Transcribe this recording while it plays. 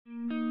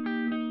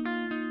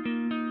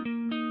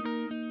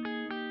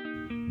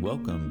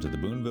Welcome to the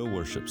Boonville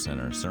Worship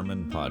Center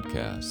Sermon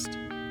Podcast.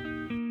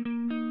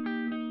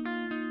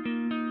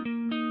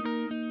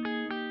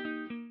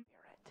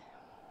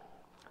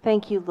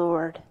 Thank you,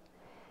 Lord.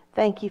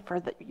 Thank you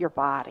for your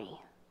body.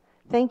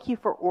 Thank you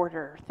for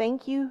order.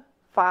 Thank you,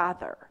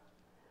 Father,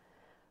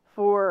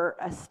 for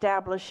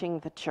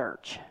establishing the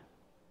church.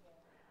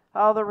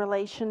 All the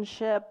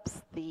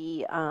relationships,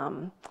 the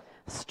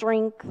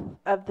strength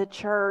of the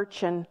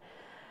church, and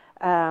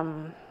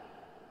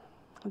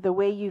the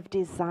way you've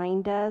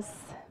designed us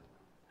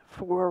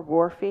for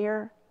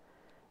warfare.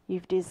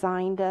 You've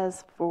designed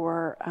us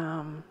for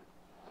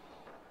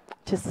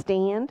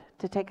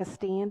to take a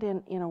stand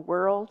in a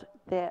world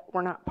that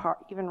we're not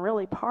even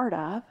really part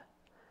of.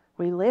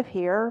 We live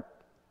here,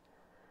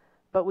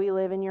 but we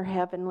live in your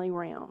heavenly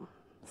realm.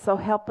 So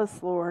help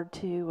us, Lord,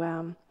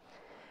 to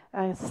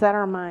set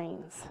our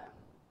minds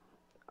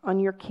on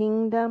your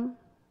kingdom,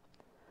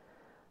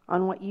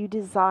 on what you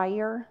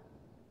desire.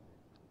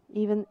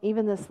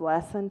 Even this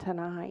lesson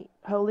tonight,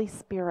 Holy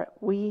Spirit,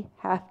 we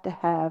have to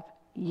have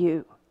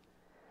you.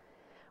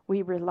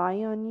 We rely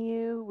on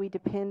you. We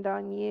depend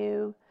on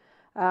you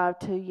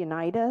to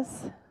unite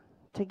us,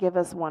 to give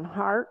us one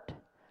heart,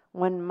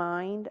 one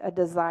mind, a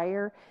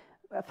desire,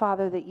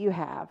 Father, that you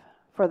have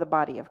for the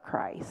body of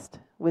Christ,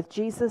 with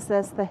Jesus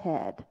as the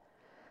head.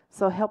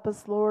 So help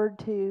us, Lord,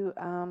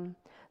 to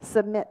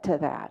submit to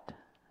that,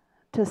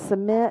 to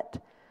submit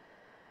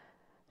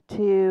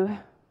to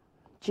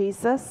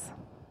Jesus,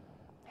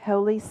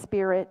 Holy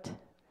Spirit,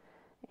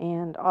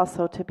 and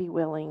also to be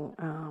willing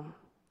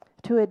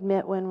to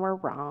admit when we're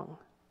wrong.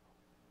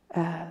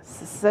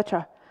 It's such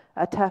a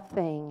tough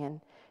thing, and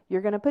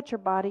you're going to put your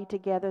body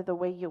together the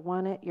way you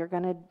want it. You're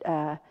going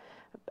to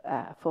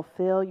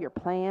fulfill your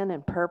plan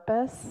and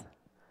purpose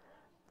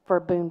for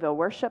Boonville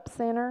Worship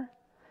Center.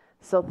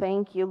 So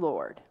thank you,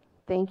 Lord.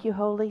 Thank you,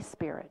 Holy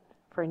Spirit,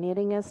 for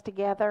knitting us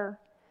together,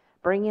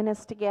 bringing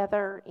us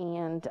together,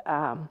 and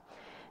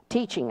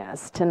teaching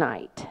us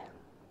tonight.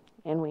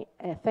 And we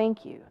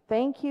thank you.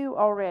 Thank you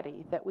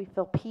already that we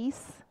feel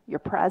peace, your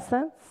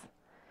presence,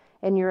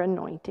 and your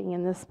anointing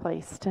in this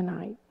place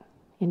tonight.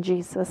 In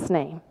Jesus'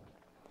 name,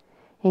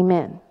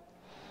 amen.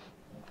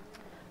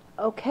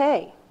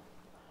 Okay.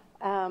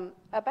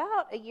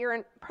 About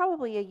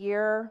probably a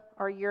year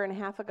or a year and a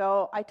half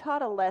ago, I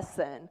taught a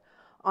lesson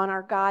on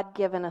our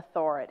God-given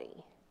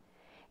authority.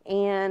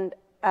 And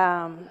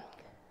that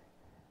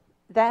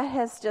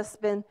has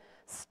just been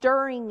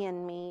stirring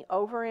in me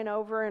over and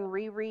over, and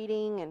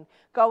rereading and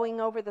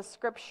going over the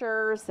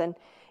scriptures. And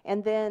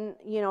then,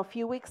 a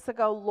few weeks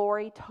ago,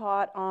 Lori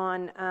taught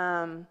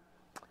on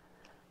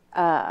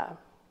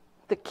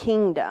the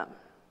kingdom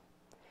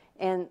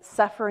and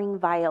suffering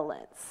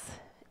violence,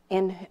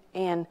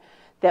 and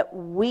that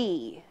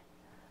we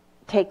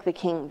take the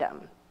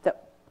kingdom,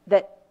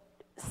 that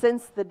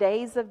since the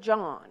days of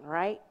John,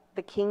 right,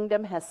 the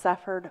kingdom has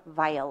suffered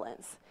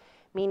violence,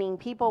 meaning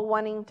people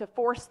wanting to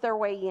force their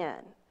way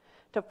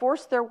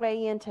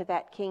into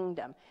that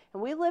kingdom.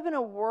 And we live in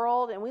a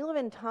world, and we live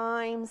in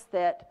times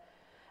that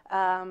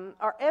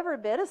are every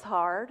bit as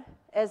hard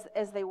as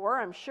they were,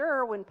 I'm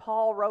sure, when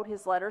Paul wrote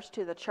his letters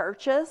to the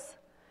churches,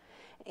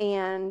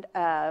 and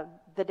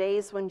the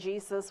days when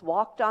Jesus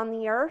walked on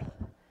the earth.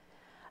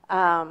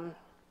 And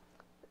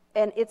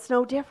it's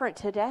no different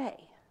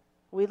today.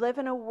 We live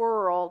in a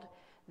world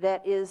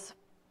that is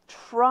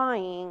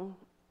trying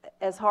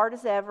as hard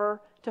as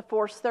ever to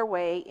force their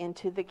way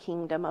into the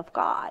kingdom of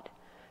God,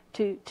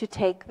 to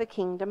take the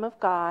kingdom of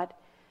God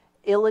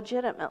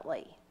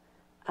illegitimately,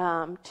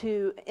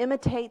 to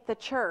imitate the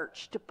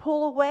church, to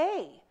pull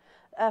away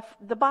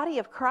the body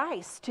of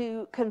Christ,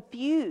 to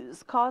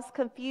cause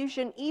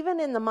confusion even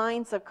in the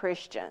minds of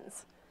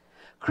Christians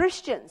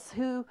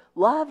who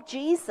love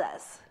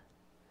Jesus,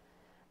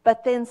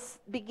 but then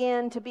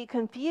begin to be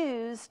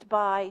confused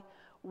by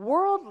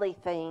worldly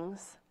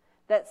things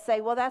that say,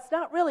 well, that's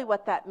not really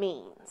what that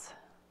means.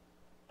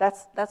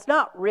 That's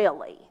not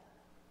really.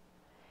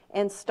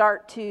 And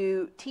start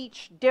to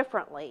teach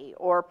differently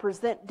or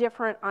present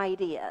different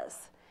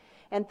ideas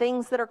and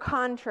things that are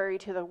contrary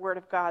to the Word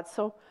of God.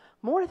 So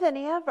more than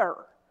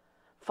ever,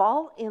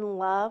 fall in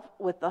love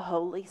with the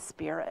Holy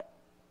Spirit.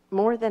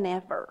 More than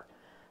ever.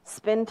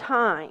 Spend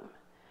time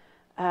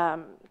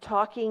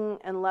talking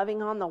and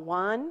loving on the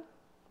one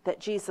that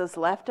Jesus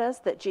left us,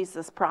 that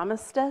Jesus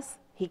promised us.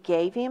 He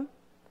gave him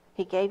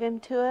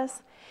to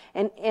us.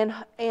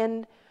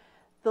 And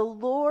the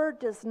Lord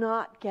does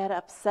not get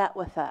upset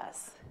with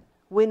us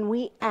when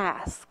we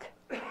ask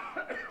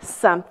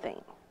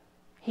something.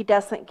 He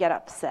doesn't get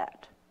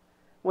upset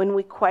when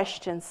we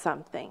question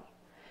something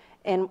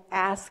and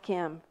ask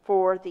him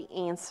for the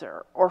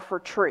answer or for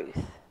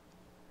truth.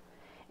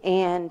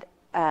 And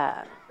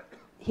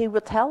he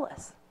will tell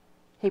us.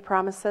 He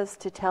promises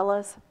to tell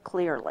us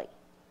clearly.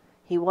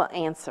 He will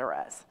answer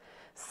us.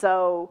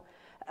 So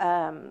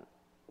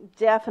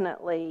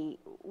definitely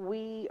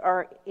we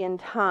are in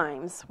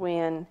times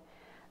when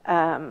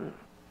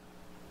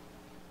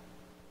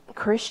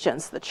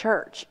Christians, the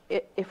church,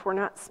 if we're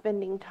not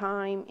spending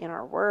time in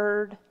our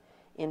word,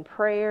 in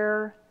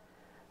prayer,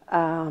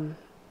 allowing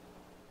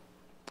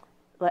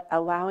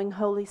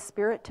Holy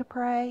Spirit to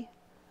pray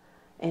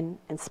and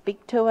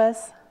speak to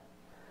us.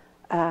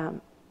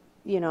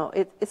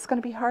 It's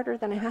going to be harder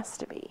than it has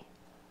to be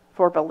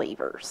for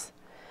believers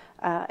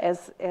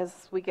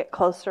as we get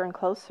closer and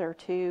closer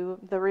to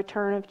the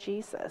return of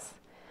Jesus.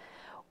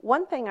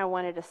 One thing I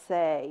wanted to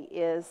say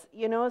is,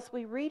 as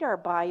we read our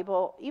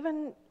Bible,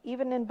 even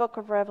in Book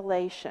of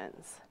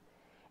Revelations,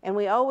 and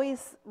we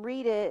always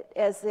read it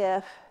as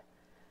if,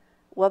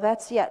 well,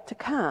 that's yet to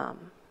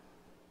come.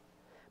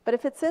 But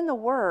if it's in the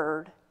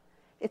Word,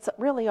 it's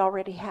really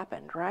already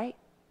happened, right?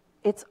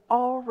 It's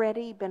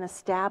already been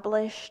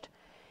established.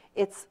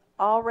 It's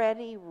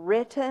already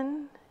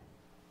written.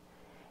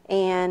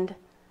 And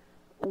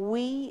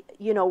we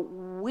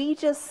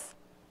just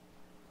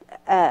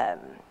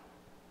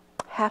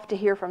have to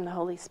hear from the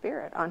Holy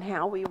Spirit on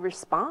how we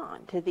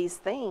respond to these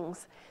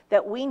things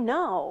that we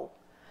know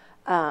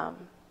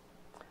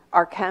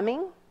are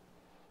coming.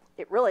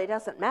 It really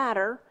doesn't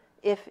matter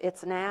if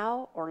it's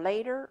now or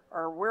later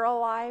or we're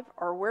alive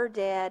or we're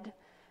dead,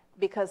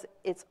 because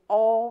it's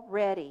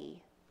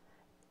already,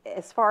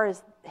 as far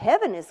as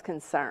heaven is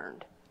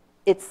concerned,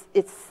 it's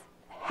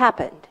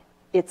happened.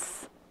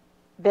 It's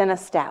been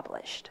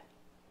established.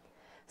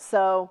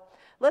 So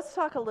let's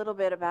talk a little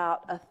bit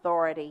about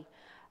authority.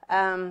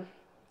 One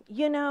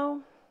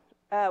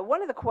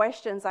of the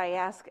questions I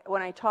asked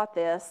when I taught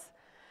this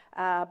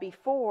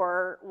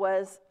before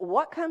was,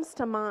 what comes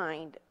to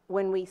mind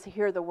when we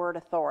hear the word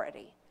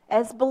authority?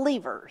 As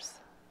believers,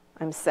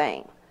 I'm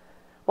saying,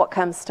 what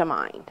comes to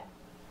mind?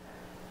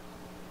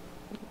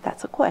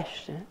 That's a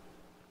question.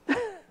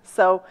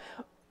 So,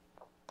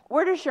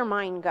 where does your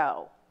mind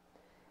go?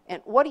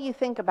 And what do you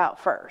think about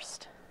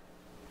first?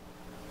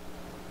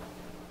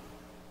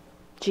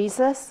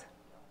 Jesus,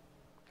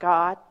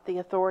 God, the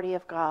authority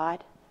of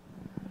God,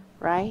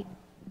 right?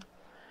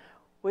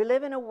 We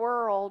live in a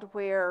world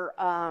where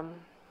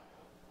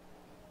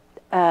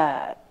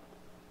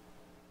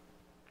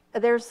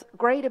there's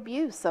great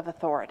abuse of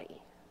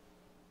authority,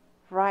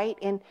 right?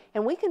 And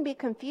we can be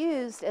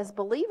confused as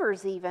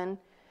believers even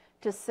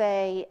to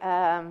say,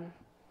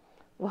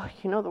 well,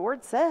 the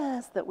Word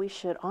says that we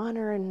should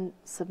honor and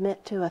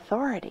submit to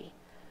authority.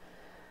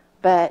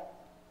 But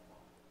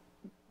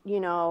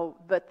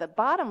the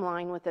bottom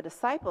line with the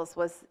disciples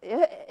was,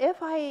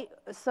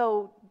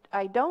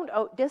 I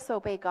don't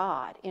disobey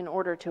God in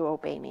order to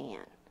obey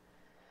man.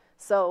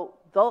 So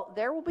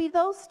there will be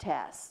those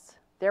tests.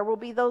 There will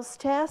be those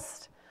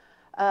tests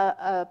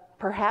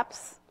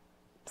perhaps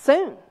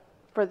soon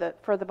for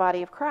the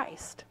body of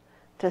Christ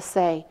to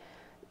say,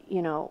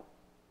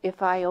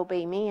 if I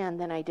obey man,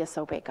 then I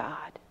disobey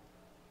God.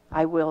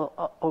 I will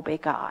obey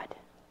God.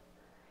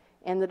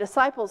 And the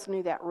disciples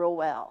knew that real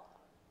well,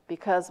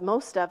 because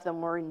most of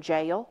them were in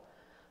jail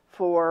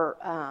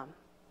for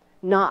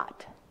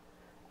not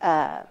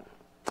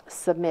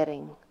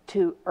submitting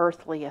to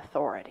earthly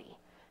authority.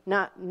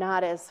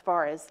 Not as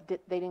far as they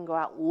didn't go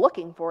out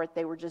looking for it,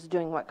 they were just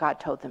doing what God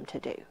told them to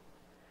do.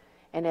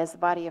 And as the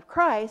body of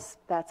Christ,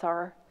 that's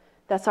our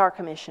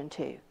commission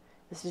too,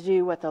 is to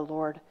do what the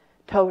Lord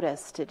told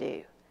us to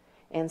do.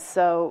 And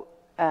so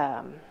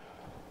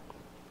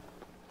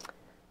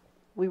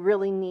we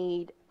really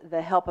need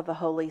the help of the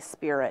Holy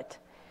Spirit.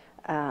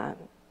 I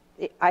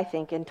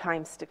think in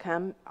times to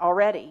come,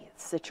 already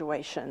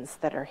situations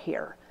that are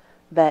here.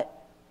 But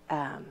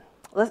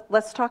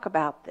let's talk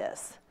about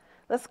this.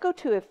 Let's go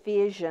to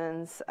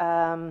Ephesians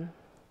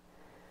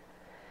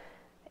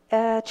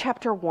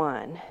chapter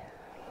 1.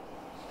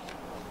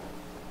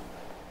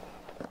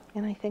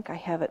 And I think I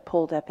have it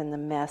pulled up in the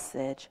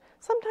Message.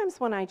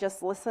 Sometimes when I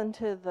just listen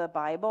to the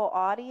Bible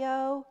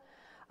audio,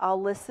 I'll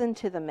listen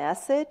to the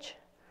Message.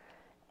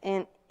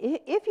 And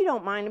if you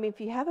don't mind, if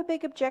you have a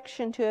big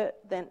objection to it,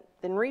 then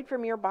read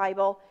from your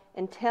Bible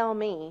and tell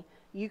me.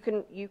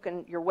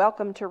 You're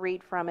welcome to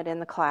read from it in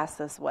the class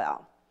as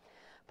well.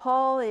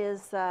 Paul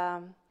is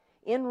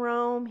in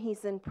Rome.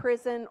 He's in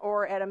prison,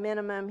 or at a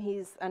minimum,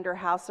 he's under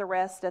house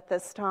arrest at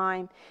this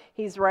time.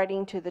 He's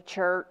writing to the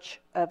church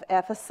of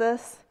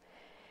Ephesus.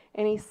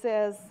 And he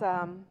says,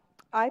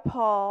 I,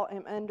 Paul,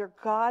 am under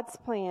God's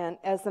plan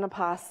as an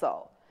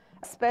apostle,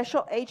 a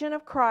special agent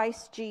of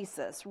Christ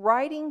Jesus,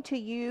 writing to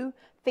you,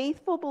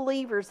 faithful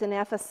believers in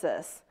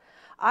Ephesus.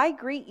 I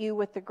greet you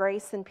with the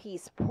grace and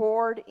peace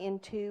poured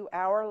into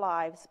our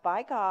lives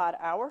by God,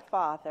 our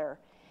Father,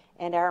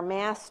 and our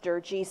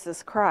Master,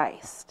 Jesus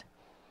Christ.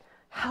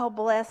 How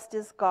blessed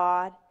is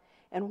God,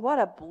 and what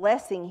a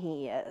blessing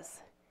He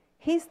is.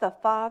 He's the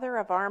Father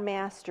of our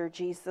Master,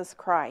 Jesus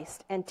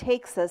Christ, and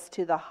takes us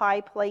to the high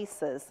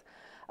places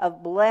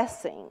of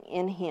blessing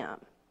in Him.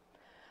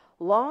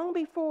 Long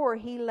before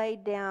He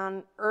laid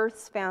down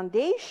earth's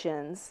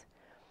foundations,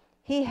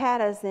 He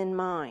had us in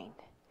mind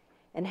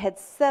and had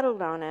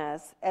settled on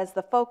us as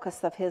the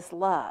focus of His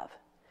love,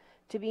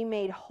 to be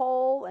made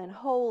whole and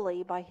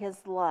holy by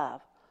His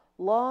love.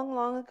 Long,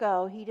 long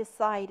ago, He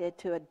decided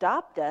to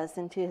adopt us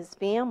into His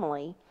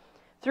family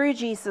through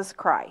Jesus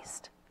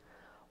Christ.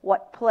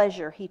 What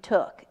pleasure He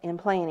took in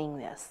planning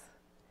this.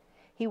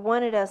 He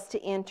wanted us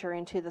to enter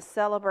into the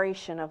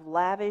celebration of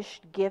lavish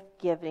gift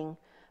giving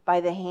by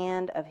the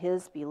hand of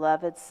His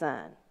beloved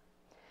Son.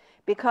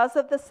 Because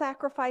of the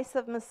sacrifice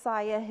of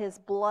Messiah, His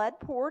blood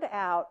poured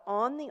out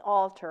on the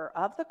altar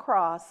of the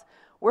cross,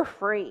 we're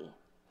free.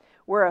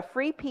 We're a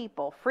free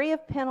people, free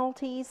of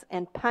penalties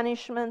and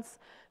punishments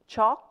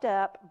chalked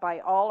up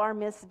by all our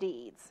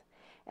misdeeds.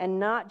 And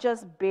not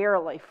just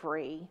barely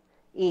free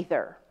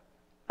either,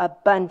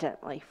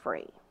 abundantly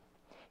free.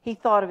 He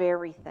thought of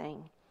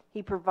everything.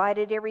 He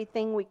provided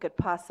everything we could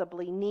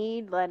possibly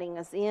need, letting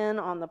us in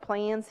on the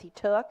plans He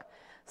took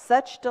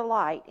such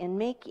delight in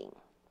making.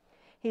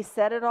 He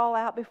set it all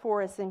out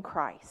before us in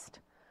Christ,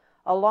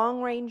 a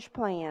long-range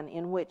plan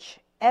in which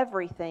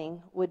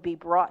everything would be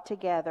brought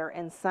together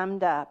and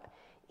summed up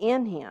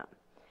in Him.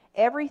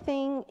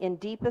 Everything in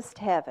deepest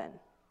heaven,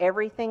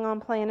 everything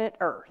on planet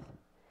Earth.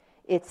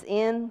 It's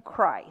in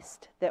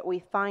Christ that we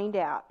find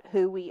out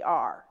who we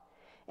are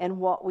and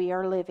what we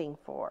are living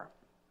for.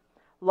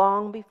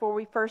 Long before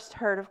we first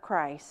heard of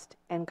Christ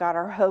and got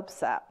our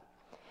hopes up,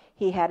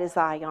 He had His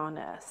eye on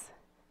us,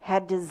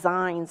 had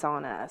designs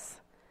on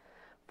us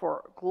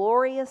for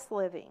glorious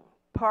living,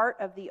 part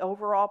of the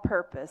overall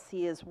purpose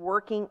He is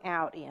working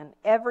out in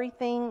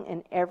everything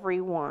and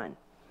everyone.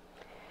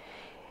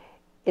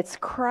 It's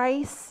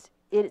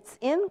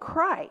in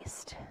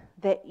Christ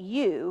that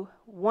you,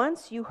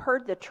 once you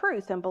heard the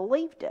truth and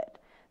believed it,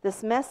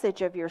 this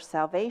message of your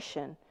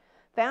salvation,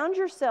 found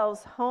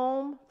yourselves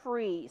home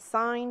free,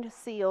 signed,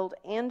 sealed,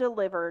 and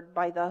delivered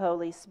by the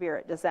Holy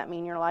Spirit. Does that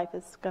mean your life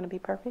is going to be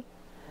perfect?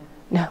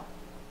 No.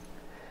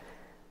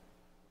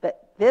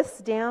 But this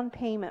down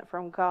payment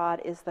from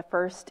God is the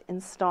first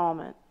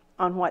installment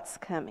on what's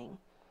coming.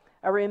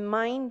 A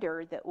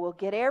reminder that we'll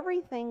get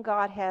everything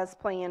God has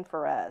planned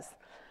for us,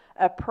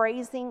 a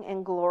praising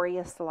and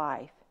glorious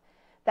life.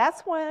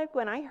 That's why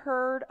when I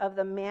heard of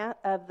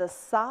the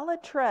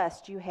solid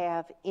trust you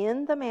have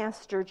in the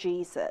Master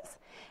Jesus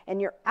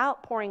and your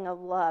outpouring of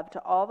love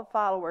to all the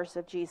followers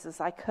of Jesus,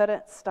 I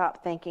couldn't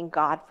stop thanking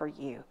God for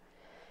you.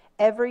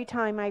 Every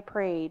time I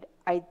prayed,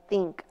 I'd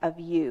think of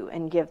you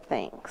and give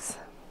thanks.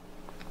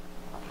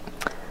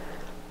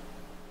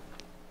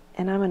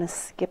 And I'm going to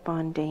skip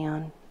on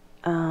down.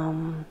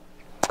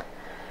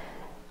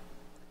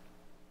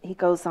 He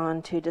goes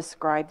on to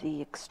describe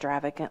the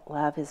extravagant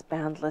love, His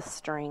boundless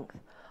strength.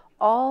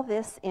 All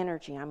this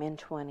energy, I'm in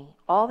 20,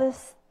 all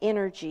this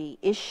energy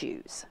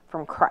issues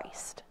from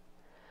Christ.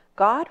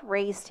 God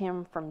raised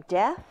Him from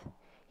death.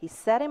 He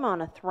set Him on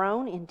a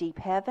throne in deep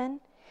heaven,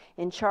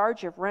 in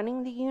charge of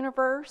running the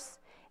universe,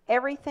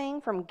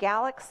 everything from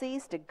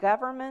galaxies to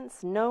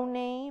governments, no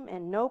name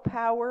and no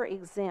power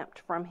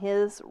exempt from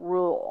His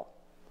rule.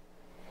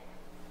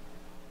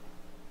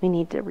 We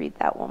need to read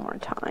that one more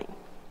time.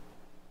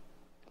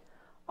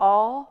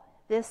 All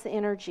this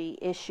energy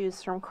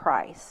issues from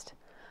Christ.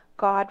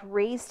 God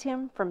raised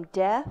Him from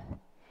death.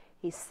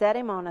 He set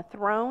Him on a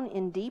throne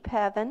in deep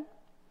heaven,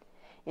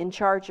 in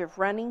charge of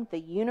running the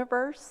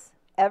universe,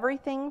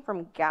 everything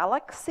from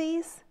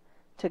galaxies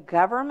to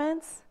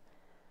governments.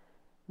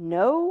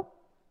 No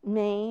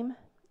name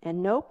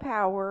and no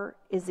power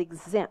is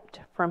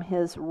exempt from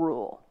His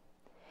rule.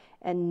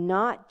 And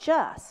not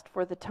just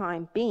for the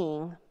time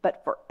being,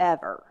 but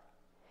forever.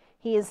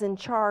 He is in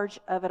charge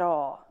of it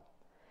all,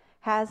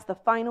 has the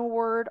final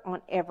word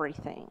on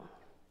everything.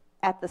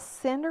 At the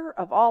center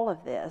of all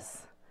of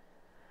this,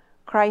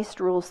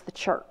 Christ rules the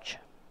church.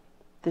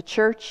 The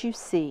church you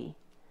see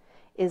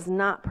is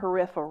not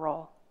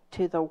peripheral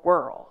to the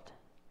world.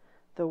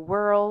 The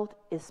world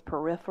is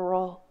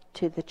peripheral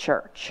to the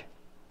church.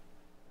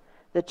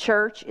 The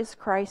church is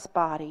Christ's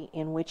body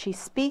in which He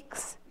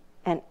speaks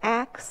and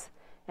acts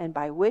and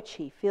by which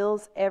He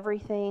fills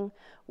everything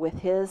with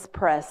His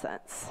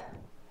presence.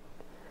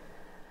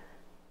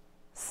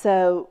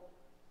 So,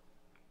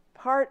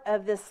 part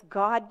of this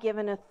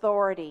God-given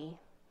authority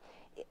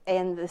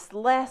and this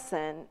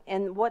lesson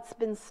and what's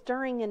been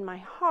stirring in my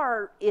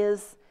heart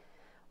is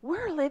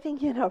we're living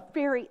in a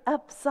very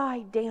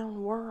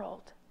upside-down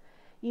world.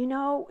 You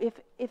know, if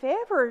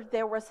ever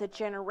there was a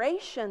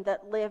generation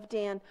that lived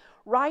in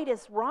right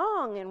is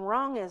wrong and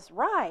wrong is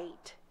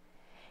right,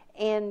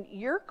 and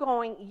you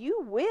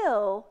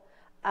will,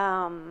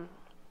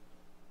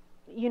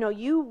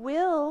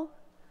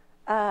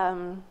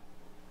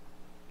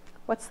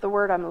 what's the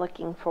word I'm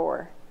looking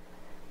for?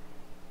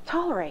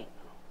 Tolerate.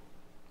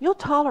 You'll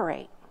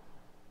tolerate.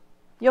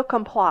 You'll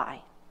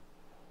comply.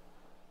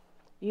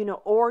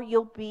 Or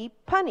you'll be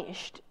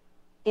punished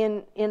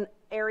in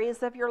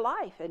areas of your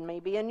life, and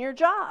maybe in your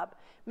job,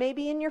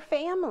 maybe in your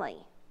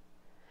family,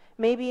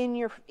 maybe in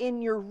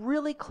your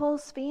really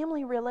close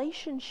family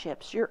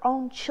relationships, your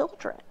own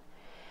children.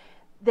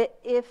 That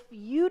if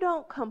you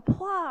don't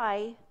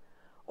comply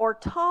or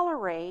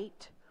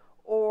tolerate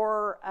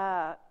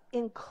or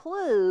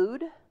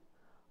include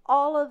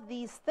all of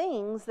these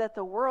things that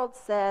the world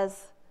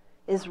says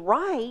is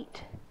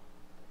right,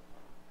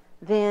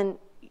 then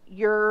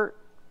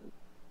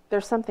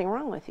there's something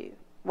wrong with you.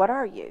 What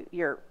are you?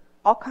 You're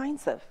all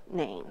kinds of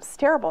names,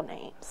 terrible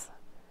names.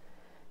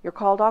 You're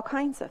called all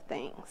kinds of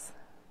things.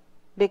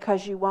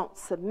 because you won't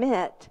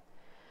submit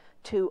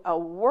to a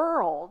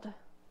world,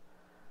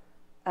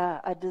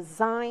 a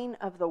design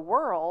of the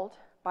world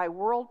by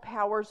world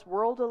powers,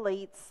 world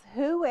elites,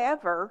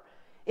 whoever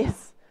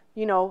is,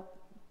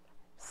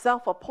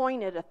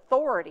 self-appointed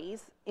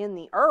authorities in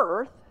the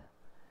earth,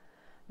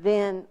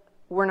 then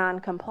we're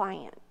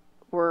non-compliant.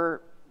 We're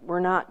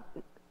not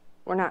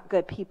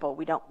good people.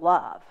 We don't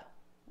love.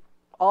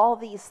 All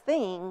these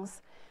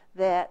things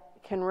that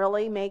can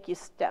really make you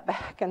step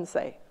back and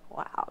say,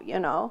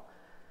 wow,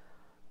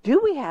 do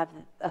we have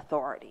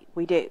authority?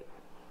 We do.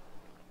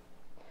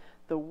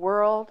 The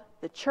world,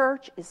 the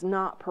church is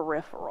not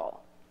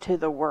peripheral to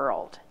the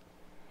world.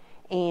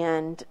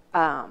 And,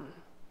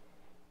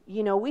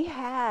 we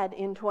had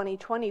in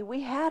 2020,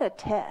 we had a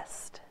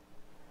test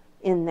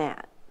in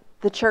that.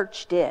 The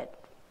church did,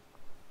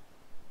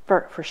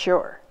 for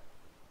sure.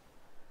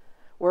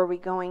 Were we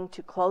going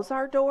to close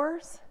our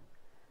doors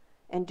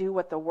and do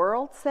what the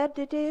world said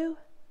to do?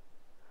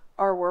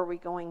 Or were we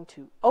going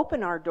to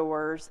open our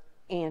doors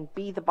and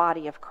be the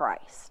body of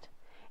Christ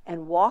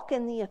and walk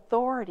in the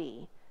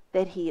authority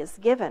that He has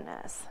given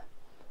us?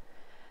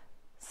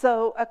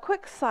 So a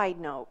quick side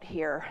note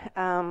here.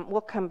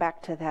 We'll come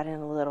back to that in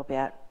a little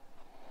bit.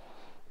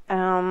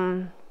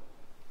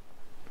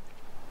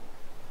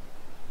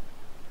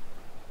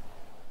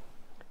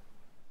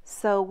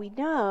 So we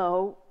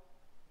know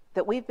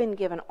that we've been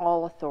given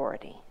all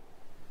authority.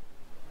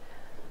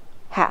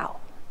 How?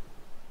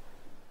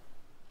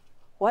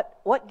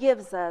 What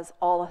gives us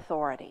all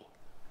authority?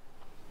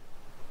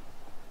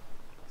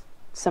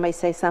 Somebody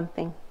say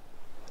something.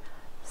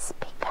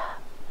 Speak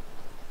up.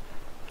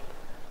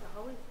 The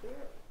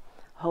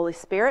Holy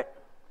Spirit.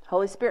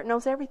 Holy Spirit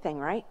knows everything,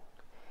 right?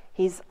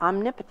 He's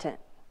omnipotent.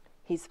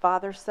 He's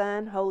Father,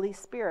 Son, Holy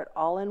Spirit,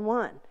 all in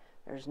one.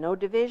 There's no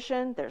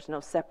division, there's no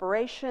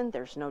separation,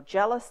 there's no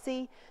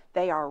jealousy.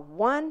 They are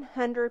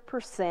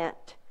 100%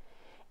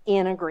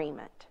 in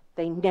agreement.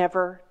 They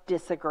never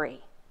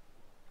disagree.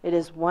 It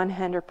is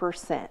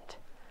 100%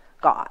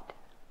 God.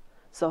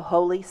 So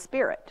Holy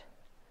Spirit.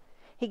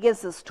 He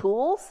gives us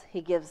tools.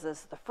 He gives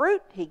us the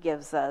fruit. He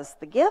gives us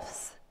the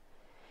gifts.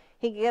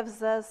 He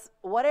gives us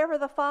whatever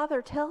the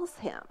Father tells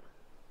Him.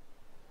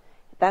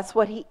 That's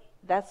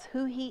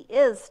who He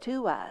is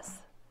to us,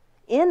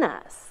 in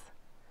us.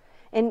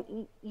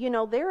 And,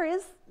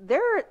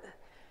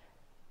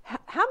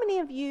 how many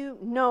of you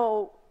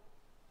know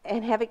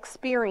and have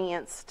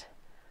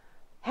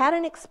had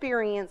an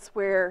experience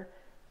where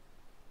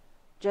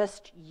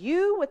just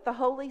you with the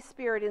Holy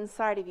Spirit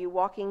inside of you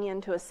walking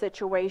into a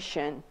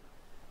situation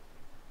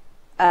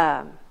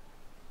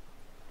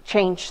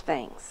changed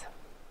things?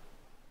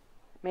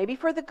 Maybe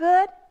for the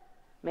good,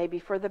 maybe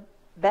for the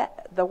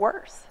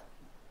worse.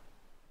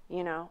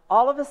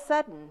 All of a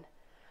sudden,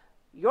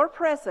 your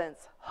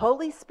presence,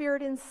 Holy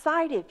Spirit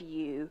inside of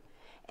you,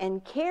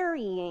 and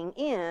carrying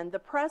in the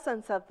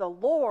presence of the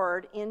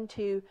Lord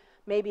into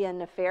maybe a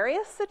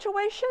nefarious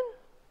situation.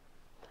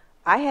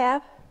 I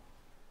have.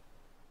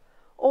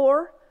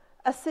 Or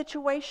a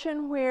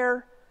situation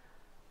where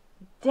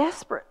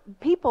desperate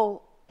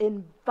people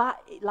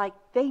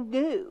they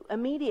knew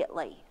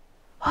immediately,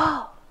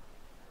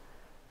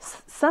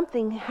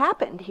 something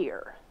happened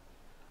here.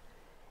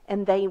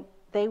 And they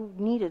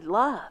needed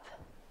love.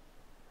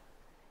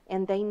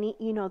 And they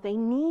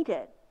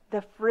needed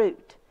the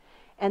fruit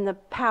and the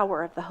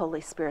power of the Holy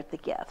Spirit, the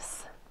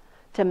gifts,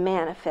 to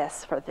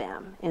manifest for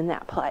them in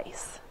that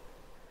place.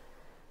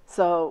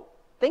 So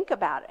think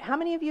about it. How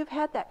many of you have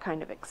had that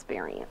kind of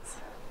experience?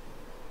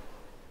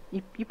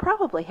 You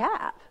probably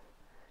have.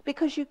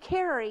 Because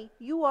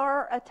you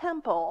are a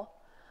temple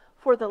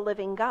for the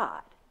living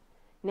God.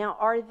 Now,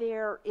 are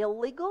there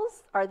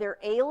illegals? Are there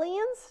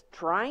aliens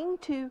trying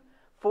to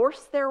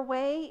force their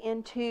way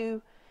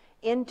into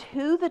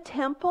the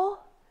temple?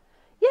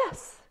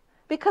 Yes,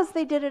 because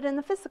they did it in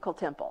the physical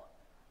temple,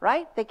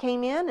 right? They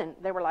came in and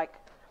they were like,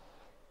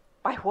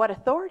 by what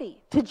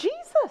authority? To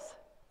Jesus.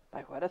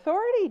 By what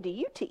authority do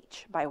you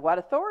teach? By what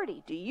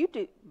authority do you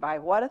do? By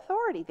what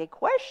authority? They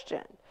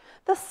questioned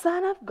the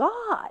Son of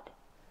God.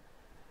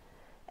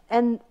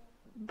 And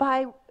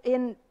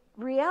in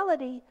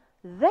reality,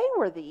 they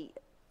were the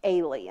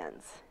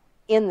aliens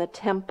in the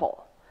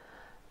temple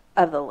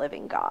of the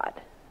living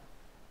God,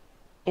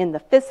 in the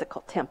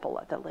physical temple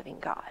of the living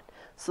God.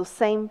 So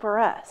same for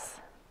us.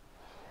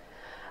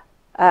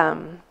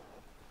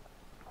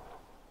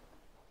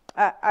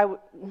 I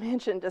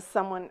mentioned to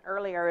someone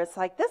earlier, it's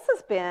like this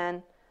has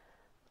been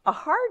a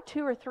hard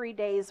 2 or 3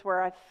 days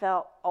where I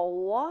felt a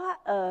lot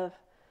of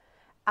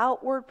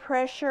outward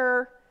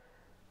pressure,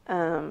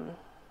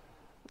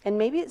 and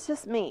maybe it's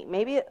just me.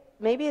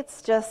 Maybe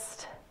it's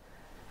just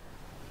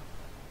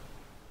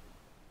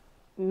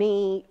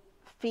me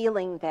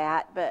feeling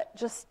that, but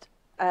just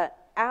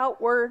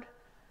outward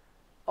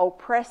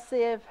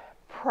oppressive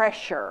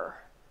pressure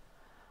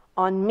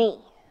on me,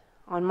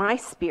 on my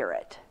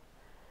spirit.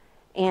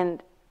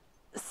 And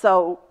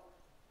so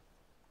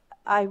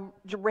I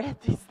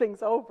read these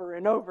things over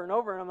and over and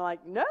over, and I'm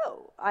like,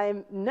 no.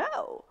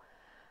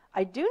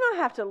 I do not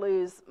have to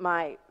lose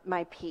my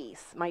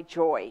peace, my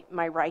joy,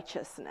 my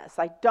righteousness.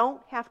 I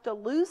don't have to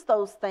lose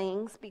those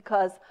things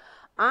because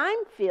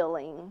I'm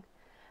feeling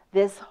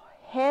this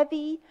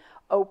heavy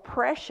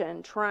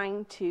oppression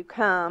trying to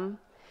come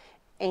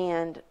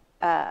and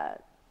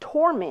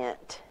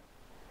torment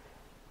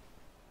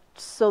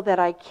so that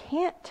I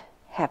can't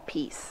have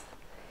peace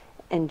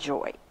and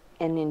joy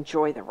and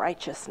enjoy the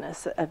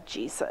righteousness of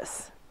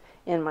Jesus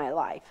in my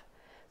life.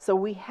 So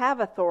we have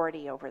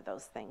authority over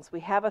those things.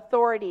 We have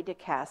authority to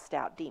cast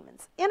out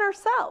demons in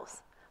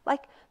ourselves.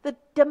 Like the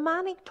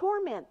demonic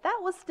torment. That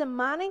was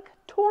demonic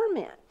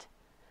torment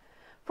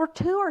for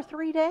 2 or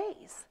 3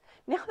 days.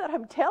 Now that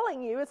I'm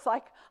telling you, it's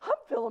like I'm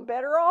feeling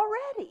better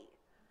already.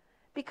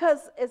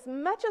 Because as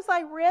much as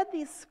I read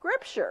these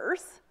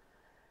scriptures,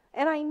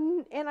 and I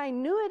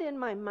knew it in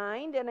my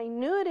mind, and I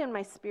knew it in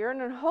my spirit,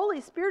 and the Holy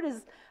Spirit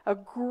is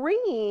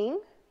agreeing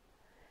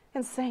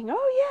and saying,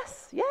 oh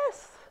yes,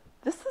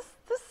 this is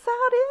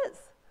how it is.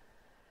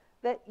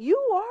 That you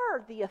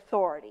are the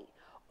authority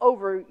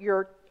over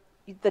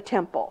the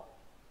temple.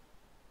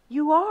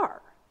 You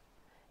are.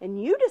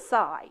 And you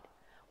decide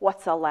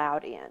what's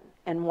allowed in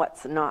and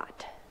what's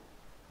not.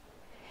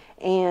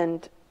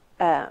 And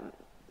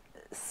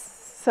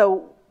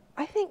so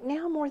I think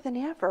now more than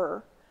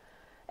ever,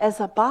 as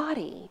a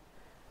body,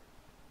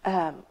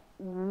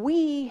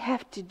 we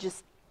have to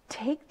just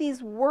take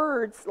these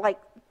words like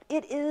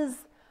it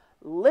is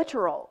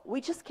literal. We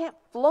just can't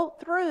float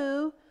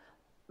through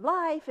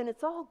life and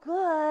it's all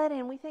good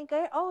and we think,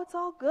 oh, it's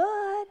all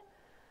good.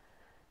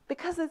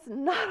 Because it's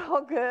not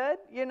all good,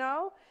 you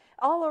know.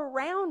 All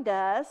around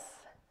us,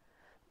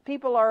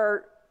 people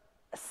are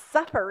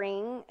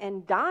suffering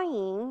and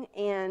dying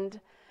and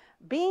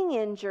being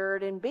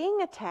injured and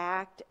being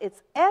attacked.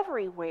 It's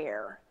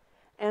everywhere.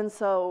 And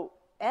so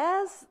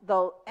as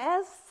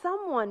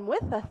someone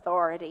with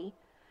authority,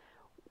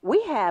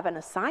 we have an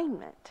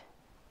assignment.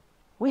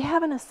 We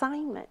have an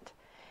assignment.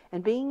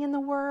 And being in the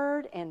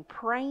Word and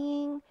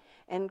praying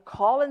and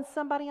calling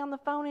somebody on the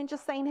phone and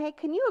just saying, hey,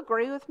 can you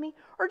agree with me?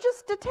 Or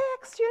just a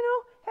text,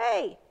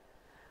 hey,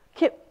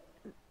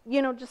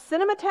 just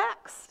send them a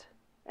text.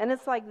 And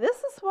it's like, this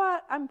is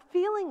what I'm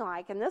feeling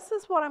like, and this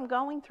is what I'm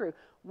going through.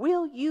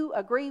 Will you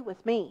agree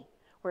with me?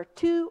 Where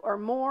 2 or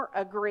more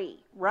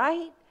agree,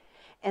 right?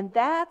 And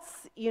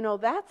that's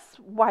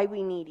why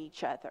we need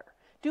each other.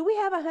 Do we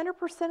have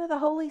 100% of the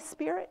Holy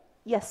Spirit?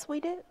 Yes, we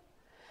do.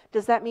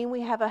 Does that mean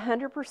we have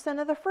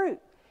 100% of the fruit?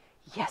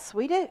 Yes,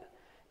 we do.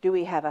 Do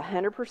we have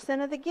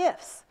 100% of the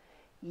gifts?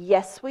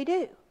 Yes, we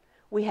do.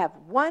 We have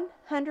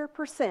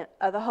 100%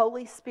 of the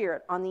Holy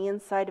Spirit on the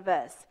inside of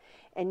us,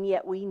 and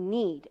yet we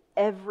need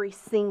every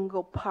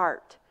single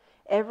part,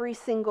 every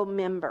single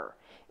member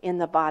in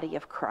the body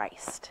of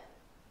Christ.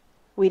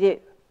 We do.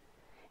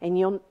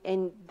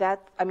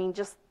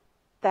 Just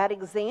that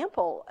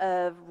example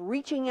of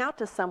reaching out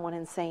to someone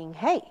and saying,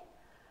 hey,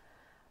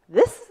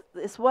 this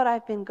is what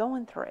I've been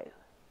going through,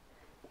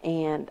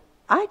 and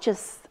I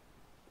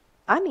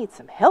need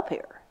some help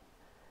here.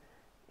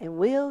 And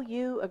will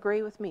you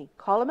agree with me?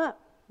 Call them up.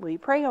 Will you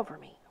pray over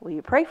me? Will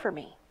you pray for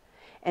me?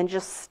 And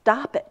just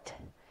stop it.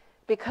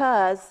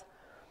 Because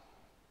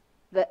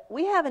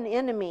we have an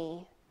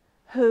enemy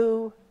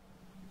who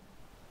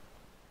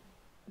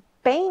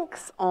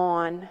banks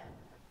on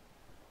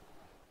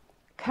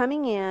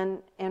coming in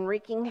and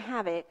wreaking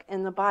havoc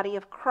in the body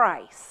of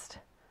Christ,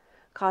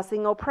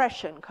 causing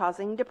oppression,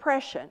 causing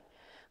depression,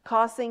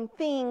 causing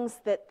things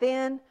that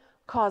then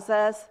cause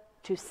us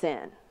to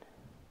sin.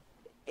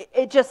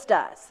 It just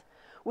does.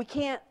 We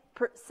can't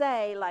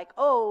say like,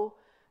 oh,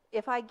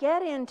 if I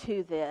get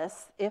into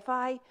this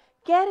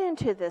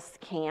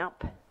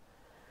camp,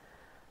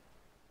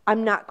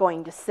 I'm not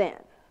going to sin.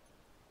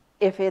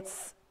 If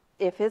it's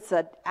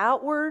an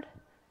outward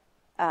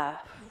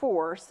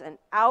force, an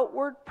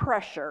outward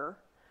pressure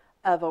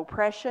of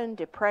oppression,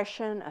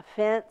 depression,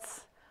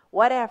 offense,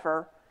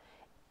 whatever,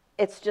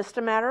 it's just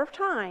a matter of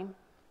time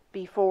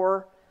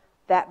before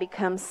that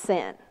becomes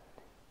sin.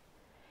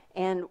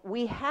 And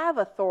we have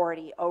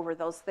authority over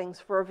those things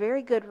for a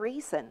very good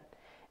reason.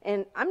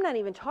 And I'm not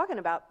even talking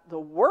about the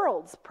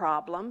world's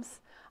problems.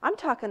 I'm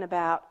talking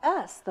about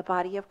us, the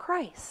body of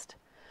Christ.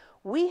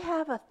 We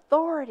have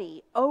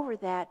authority over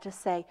that to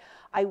say,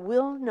 I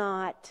will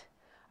not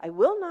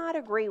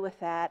agree with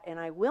that, and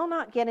I will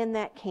not get in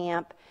that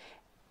camp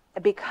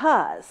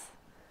because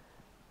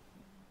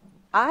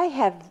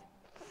I've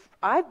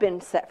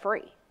been set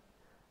free.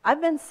 I've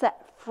been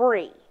set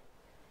free.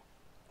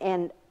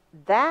 And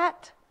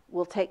that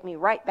will take me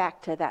right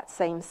back to that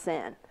same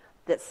sin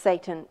that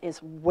Satan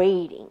is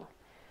waiting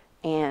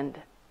and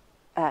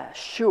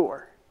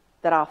sure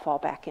that I'll fall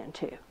back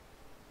into.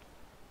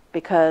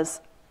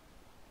 Because,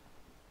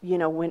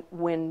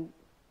 when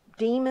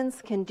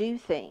demons can do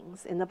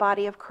things in the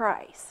body of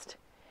Christ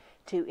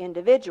to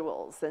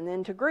individuals and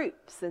then to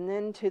groups and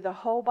then to the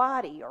whole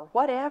body or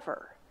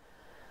whatever,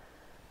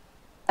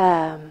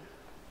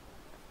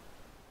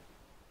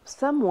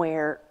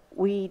 somewhere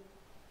we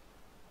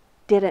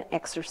didn't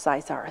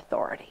exercise our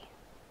authority.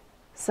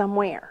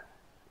 Somewhere.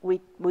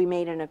 we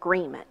made an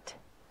agreement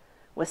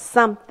with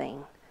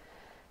something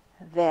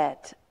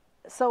that,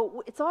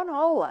 so it's on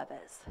all of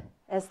us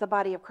as the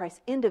body of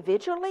Christ,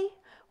 individually,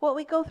 what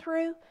we go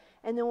through,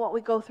 and then what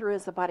we go through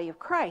as the body of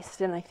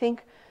Christ. And I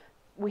think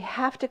we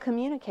have to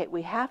communicate.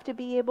 We have to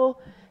be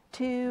able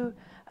to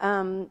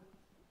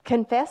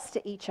confess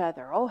to each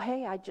other. Oh,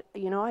 hey, I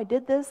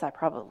did this. I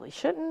probably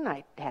shouldn't.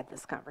 I had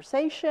this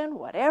conversation,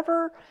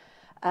 whatever.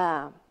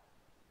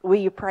 Will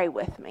you pray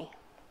with me?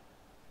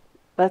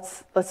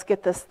 Let's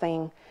get this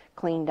thing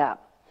cleaned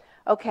up.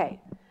 Okay,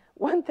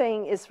 one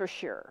thing is for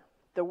sure.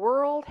 The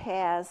world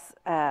has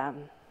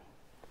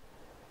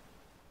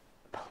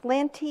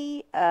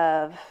plenty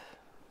of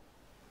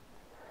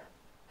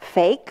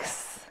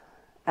fakes,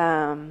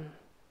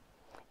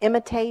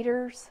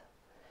 imitators,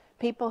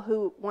 people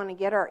who want to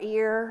get our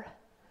ear,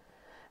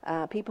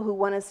 people who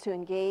want us to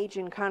engage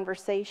in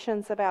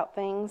conversations about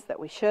things that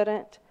we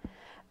shouldn't.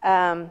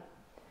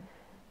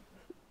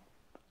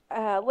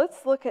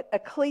 Let's look at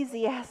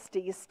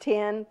Ecclesiastes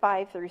 10,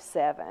 5 through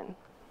 7.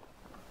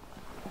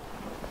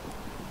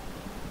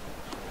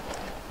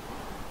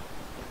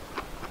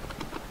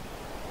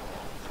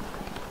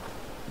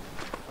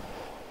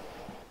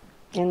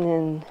 And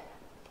then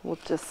we'll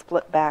just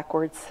split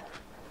backwards.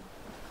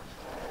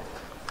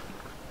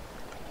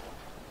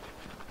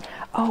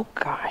 Oh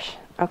gosh,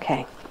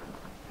 okay.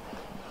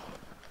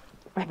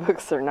 My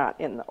books are not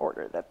in the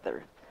order that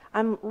they're...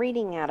 I'm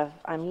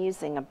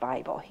using a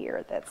Bible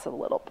here that's the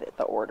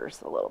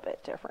order's a little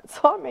bit different,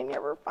 so I may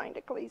never find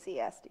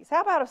Ecclesiastes.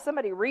 How about if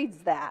somebody reads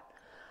that?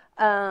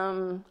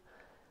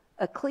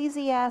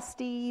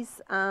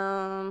 Ecclesiastes,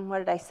 what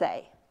did I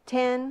say?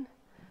 10,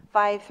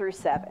 5 through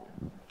 7.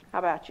 How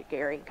about you,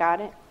 Gary?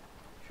 Got it?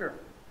 Sure.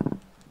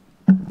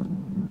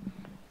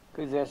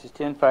 Ecclesiastes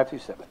 10, 5 through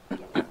 7.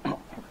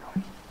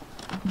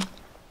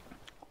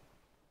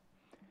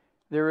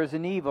 There is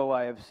an evil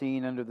I have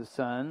seen under the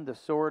sun, the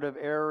sword of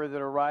error that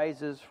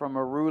arises from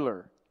a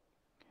ruler.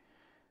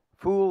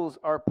 Fools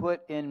are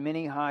put in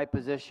many high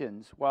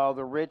positions, while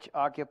the rich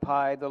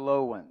occupy the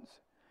low ones.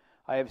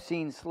 I have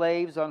seen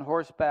slaves on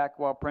horseback,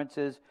 while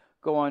princes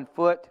go on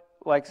foot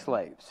like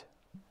slaves.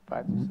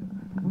 5 through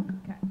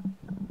 7. Okay.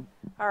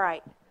 All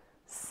right.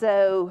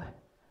 So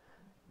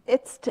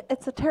it's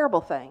a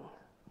terrible thing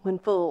when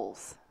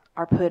fools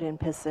are put in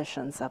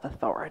positions of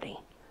authority.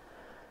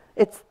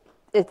 It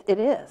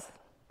is.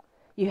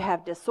 You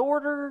have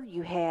disorder,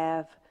 you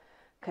have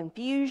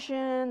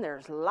confusion,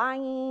 there's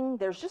lying,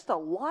 there's just a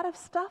lot of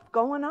stuff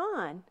going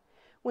on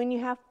when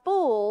you have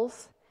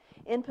fools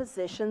in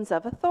positions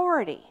of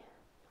authority.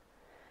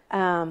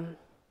 A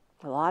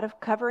lot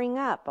of covering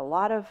up, a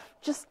lot of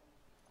just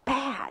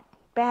bad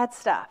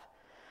stuff.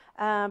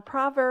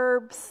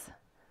 Proverbs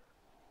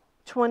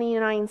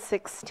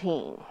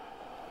 29:16.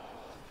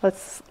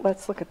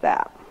 Let's look at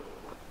that.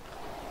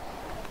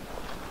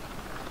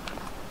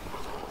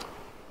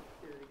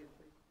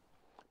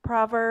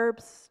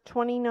 Proverbs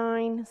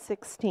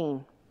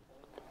 29:16.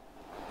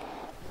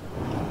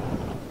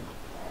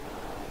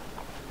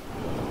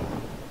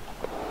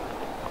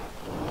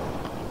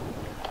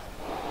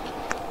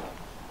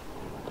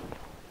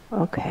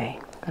 Okay,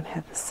 I'm going to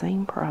have the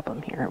same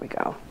problem here. Here we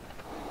go.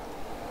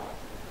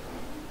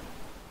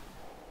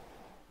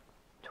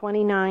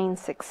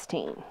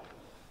 29:16.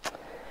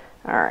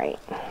 All right.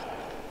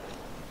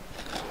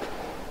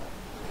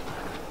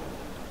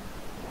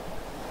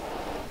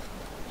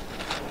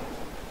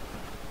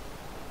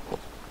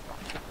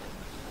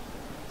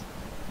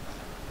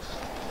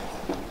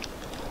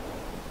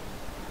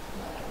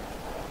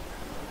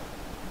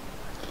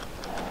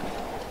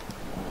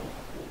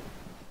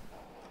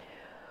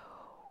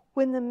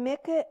 When the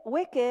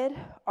wicked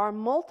are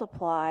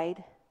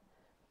multiplied,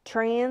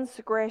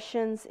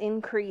 transgressions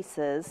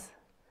increases,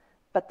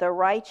 but the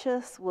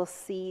righteous will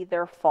see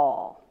their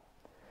fall.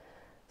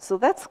 So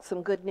that's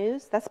some good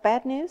news. That's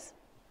bad news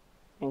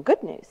and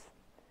good news.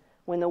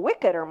 When the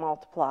wicked are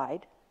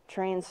multiplied,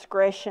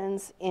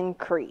 transgressions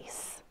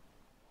increase,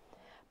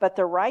 but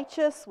the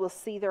righteous will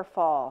see their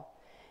fall.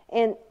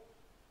 And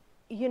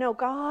you know,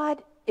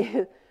 God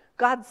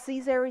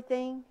sees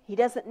everything. He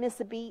doesn't miss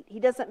a beat. He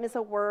doesn't miss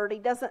a word. He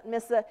doesn't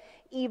miss a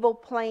evil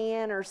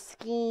plan or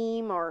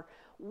scheme or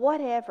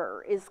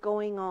whatever is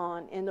going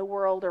on in the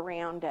world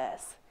around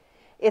us.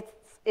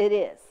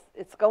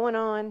 It's going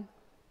on.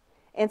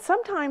 And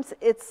sometimes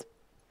it's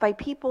by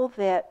people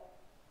that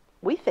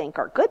we think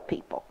are good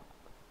people,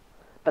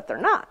 but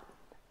they're not.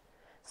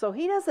 So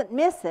he doesn't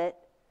miss it,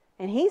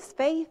 and he's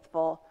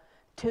faithful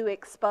to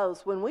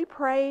expose. When we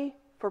pray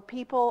for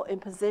people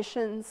in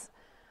positions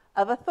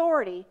of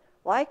authority,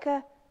 like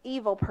a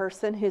evil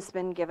person who's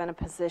been given a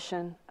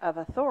position of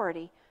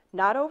authority,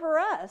 not over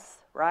us,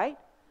 right?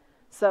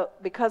 So,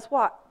 because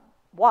what?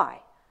 Why?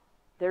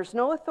 There's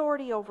no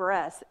authority over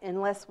us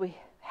unless we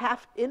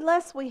have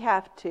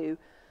to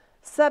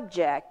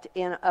subject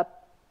in a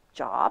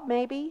job,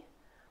 maybe,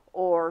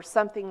 or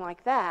something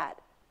like that,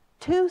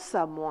 to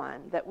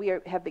someone that we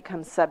have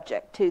become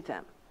subject to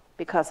them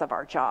because of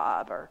our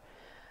job or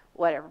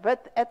whatever.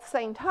 But at the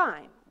same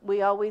time,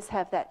 we always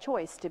have that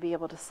choice to be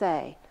able to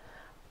say,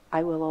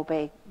 I will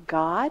obey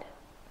God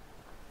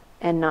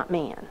and not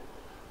man.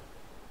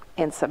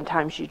 And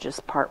sometimes you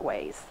just part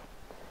ways.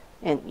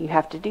 And you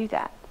have to do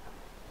that.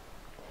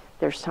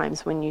 There's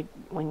times when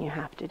you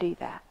have to do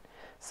that.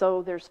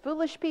 So there's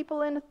foolish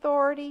people in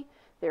authority.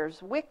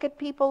 There's wicked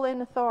people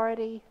in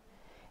authority.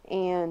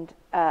 And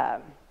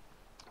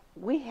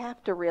we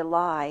have to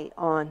rely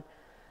on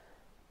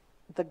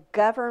the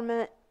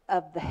government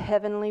of the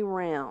heavenly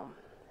realm.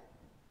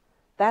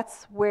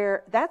 That's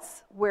where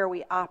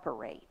we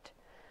operate,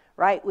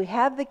 right? We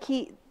have the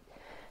key.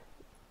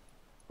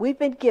 We've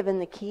been given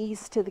the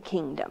keys to the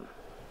kingdom.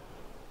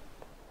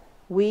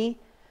 We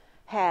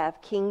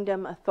have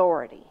kingdom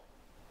authority.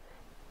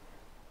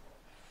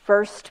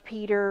 1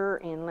 Peter,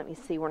 and let me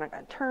see, we're not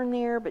going to turn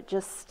there, but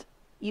just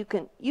you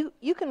can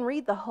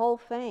read the whole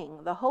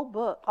thing, the whole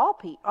book,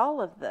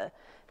 all of the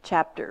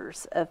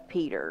chapters of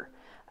Peter,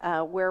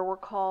 where we're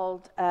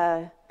called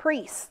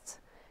priests,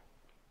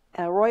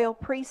 a royal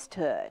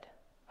priesthood,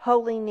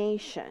 holy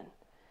nation.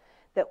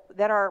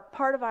 That are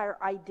part of our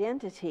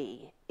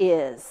identity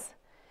is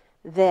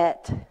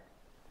that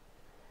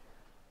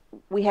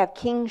we have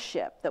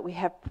kingship, that we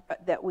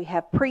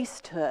have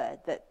priesthood,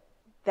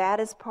 that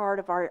is part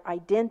of our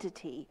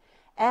identity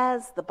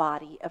as the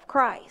body of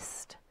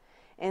Christ.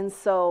 And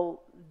so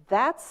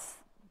that's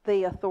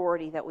the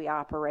authority that we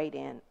operate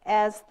in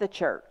as the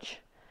church.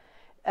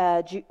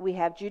 We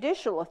have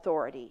judicial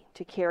authority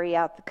to carry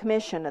out the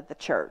commission of the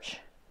church.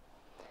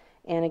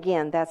 And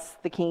again, that's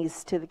the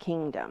keys to the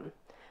kingdom.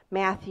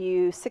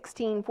 Matthew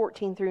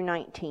 16:14 through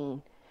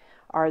 19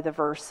 are the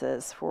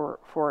verses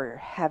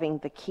for having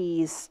the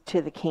keys to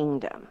the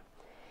kingdom.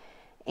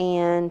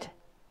 And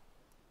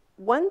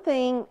one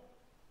thing,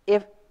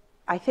 if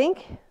I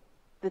think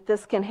that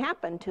this can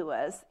happen to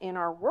us in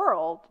our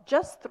world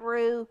just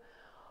through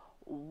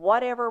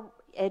whatever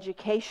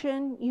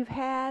education you've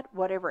had,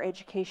 whatever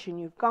education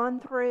you've gone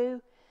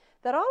through,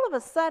 that all of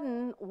a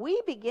sudden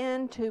we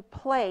begin to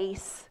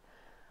place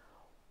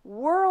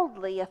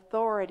worldly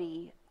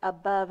authority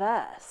above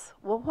us.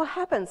 Well, what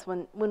happens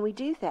when we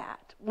do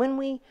that? When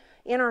we,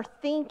 in our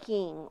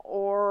thinking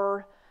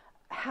or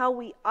how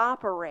we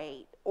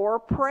operate or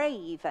pray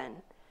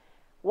even,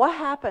 what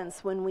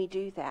happens when we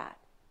do that?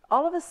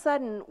 All of a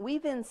sudden,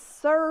 we've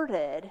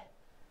inserted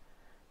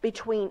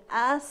between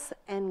us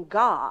and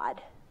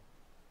God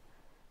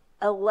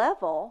a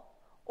level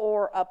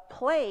or a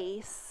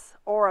place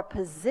or a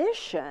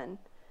position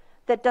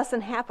that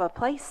doesn't have a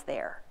place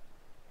there.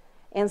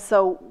 And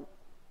so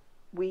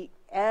we,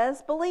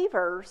 as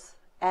believers,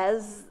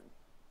 as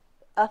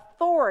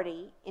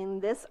authority in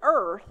this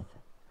earth,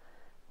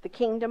 the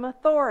kingdom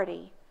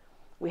authority,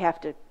 we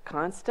have to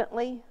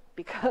constantly,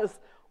 because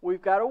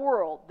we've got a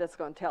world that's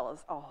going to tell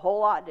us a whole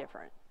lot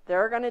different.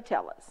 They're going to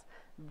tell us.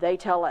 They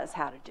tell us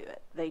how to do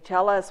it. They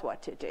tell us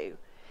what to do.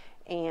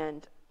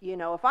 And, you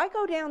know, if I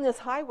go down this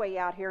highway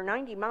out here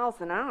 90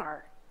 miles an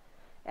hour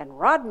and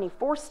Rodney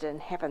Forston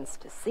happens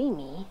to see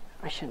me,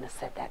 I shouldn't have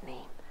said that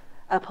name,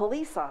 a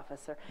police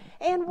officer.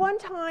 And one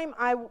time,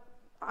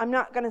 I'm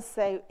not going to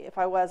say if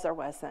I was or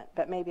wasn't,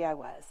 but maybe I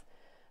was.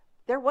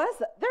 There was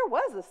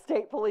a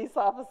state police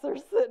officer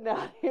sitting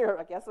out here.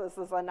 I guess this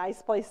is a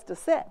nice place to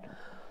sit.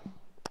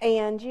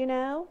 And, you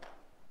know,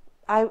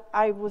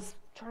 I was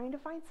trying to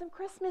find some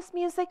Christmas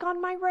music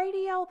on my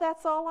radio.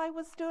 That's all I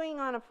was doing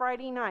on a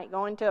Friday night,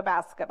 going to a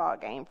basketball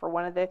game for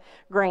one of the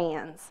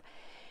grands.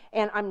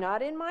 And I'm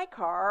not in my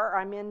car.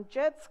 I'm in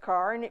Jed's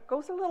car, and it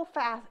goes a little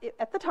fast.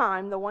 At the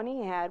time, the one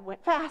he had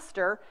went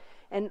faster.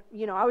 And,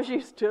 you know, I was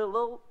used to a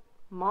little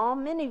small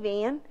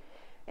minivan.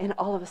 And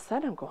all of a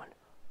sudden, I'm going,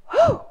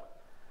 whoo!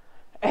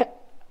 And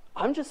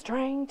I'm just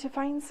trying to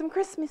find some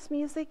Christmas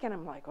music. And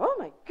I'm like, oh,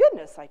 my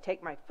goodness. I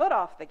take my foot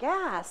off the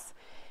gas.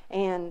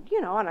 And,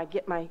 you know, and I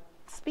get my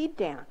speed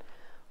down.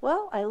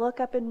 Well, I look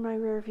up in my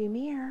rearview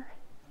mirror,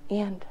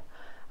 and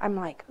I'm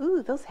like,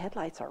 ooh, those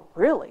headlights are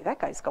that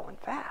guy's going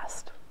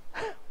fast.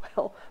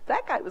 Well,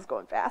 that guy was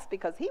going fast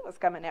because he was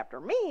coming after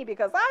me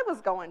because I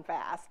was going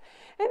fast.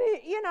 And,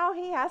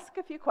 he asked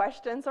a few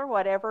questions or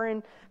whatever,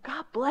 and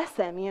God bless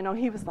him,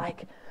 he was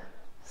like,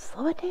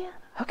 slow it down.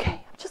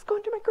 Okay, I'm just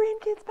going to my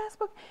grandkids'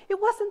 basketball.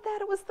 It wasn't that.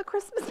 It was the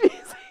Christmas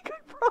music, I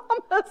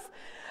promise.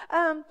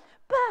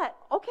 But,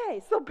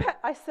 okay, so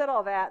I said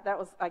all that. That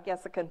was, I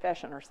guess, a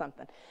confession or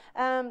something.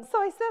 So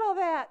I said all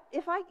that.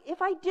 If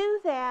I do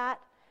that,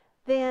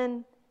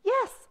 then,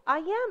 yes, I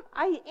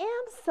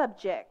am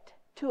subject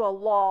to a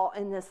law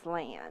in this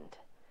land.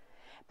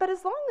 But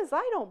as long as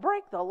I don't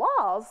break the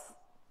laws,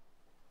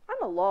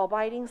 I'm a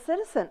law-abiding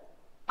citizen.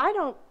 I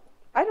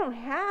don't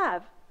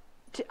have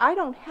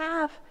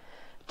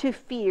to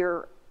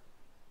fear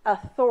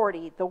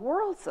authority, the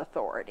world's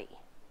authority.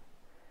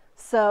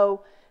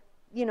 So,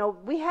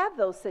 we have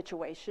those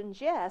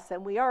situations, yes,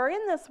 and we are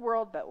in this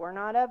world, but we're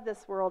not of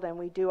this world, and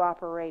we do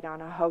operate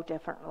on a whole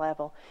different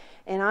level.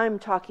 And I'm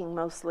talking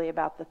mostly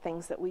about the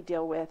things that we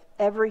deal with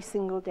every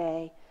single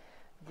day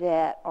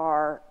that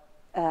are,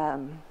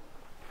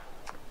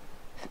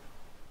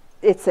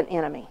 it's an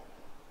enemy.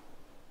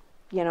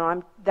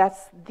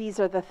 these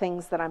are the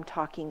things that I'm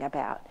talking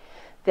about.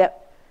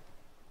 That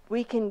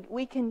we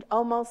can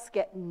almost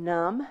get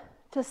numb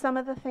to some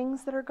of the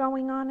things that are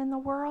going on in the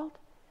world.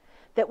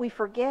 That we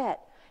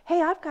forget,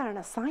 hey, I've got an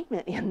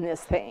assignment in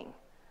this thing.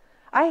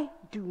 I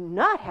do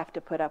not have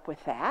to put up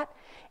with that,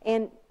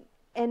 and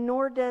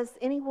nor does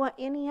any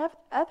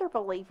other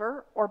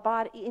believer or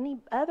any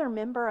other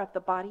member of the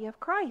body of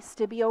Christ,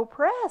 to be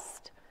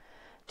oppressed,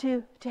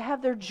 to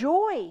have their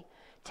joy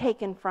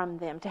taken from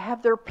them, to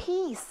have their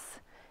peace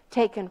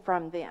taken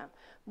from them.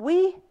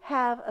 We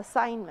have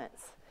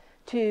assignments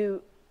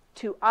to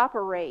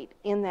operate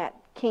in that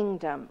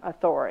kingdom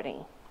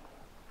authority.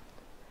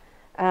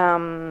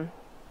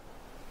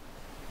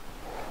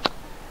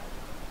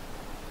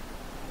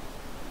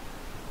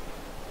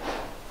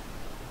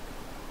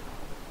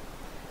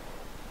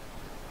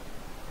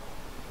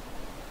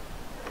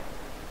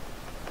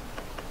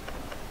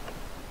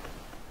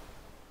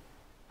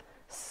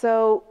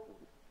 So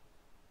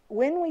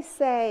when we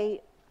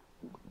say,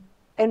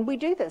 and we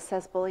do this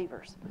as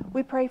believers,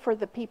 we pray for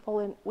people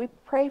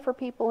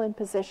in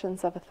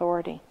positions of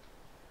authority.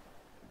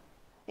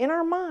 In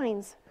our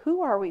minds,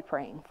 who are we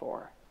praying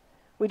for?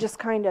 We just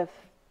kind of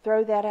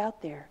throw that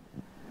out there.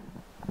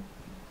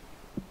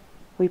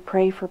 We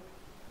pray for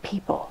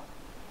people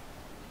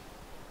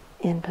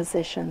in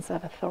positions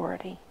of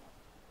authority.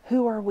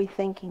 Who are we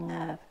thinking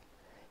of?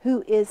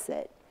 Who is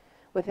it?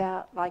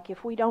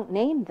 If we don't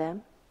name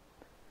them,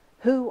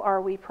 who are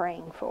we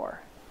praying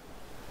for?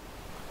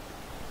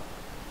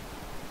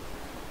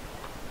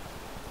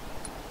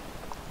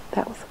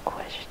 That was a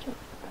question.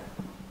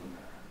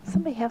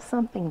 Somebody have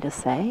something to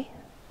say?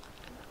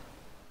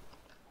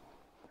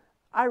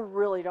 I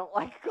really don't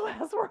like a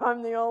class where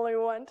I'm the only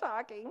one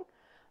talking.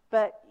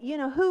 But,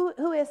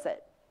 who is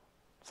it?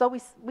 So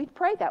we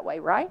pray that way,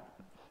 right?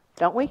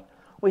 Don't we?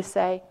 We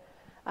say,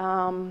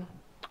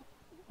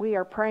 we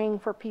are praying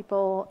for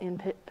people in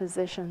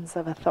positions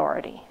of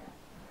authority.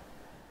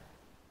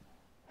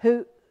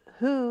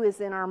 Who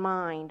is in our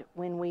mind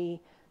when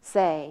we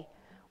say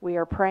we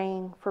are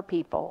praying for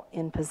people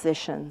in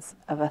positions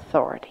of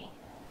authority?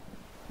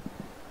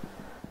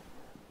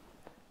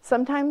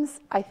 Sometimes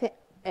I think,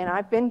 and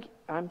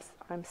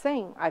I'm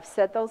saying I've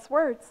said those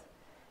words,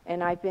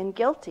 and I've been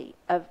guilty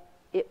of.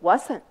 It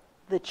wasn't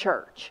the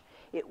church,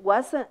 it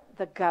wasn't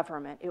the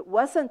government, it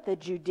wasn't the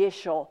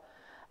judicial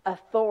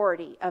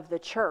authority of the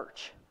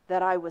church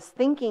that I was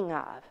thinking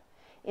of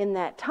in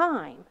that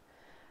time,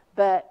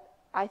 but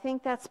I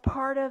think that's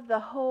part of the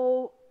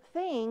whole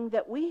thing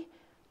that we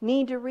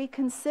need to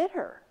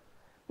reconsider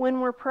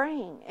when we're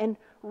praying, and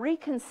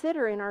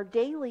reconsider in our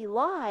daily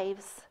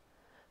lives,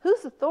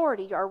 whose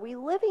authority are we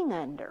living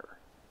under?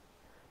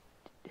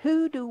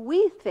 Who do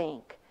we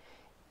think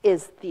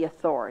is the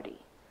authority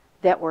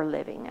that we're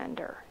living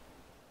under?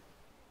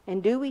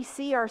 And do we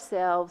see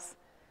ourselves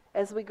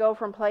as we go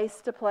from place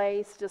to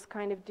place, just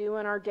kind of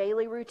doing our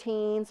daily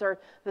routines or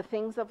the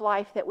things of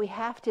life that we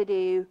have to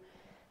do,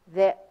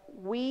 that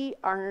we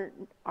are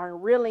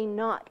really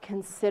not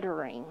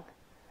considering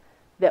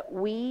that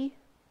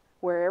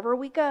wherever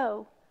we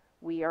go,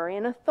 we are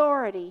in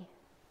authority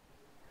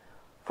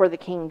for the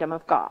kingdom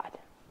of God.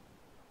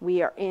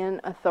 We are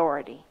in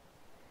authority.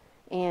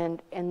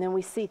 And then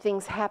we see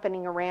things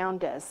happening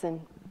around us,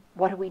 and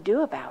what do we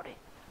do about it?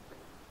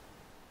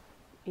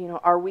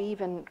 Are we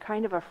even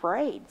kind of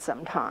afraid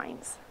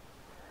sometimes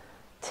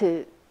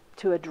to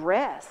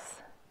address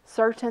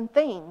certain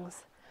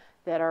things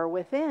that are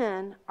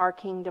within our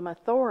kingdom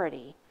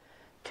authority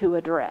to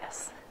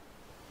address?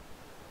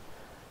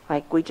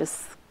 Like we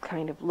just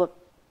kind of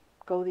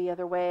go the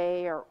other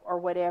way or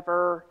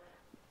whatever.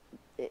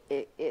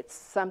 It's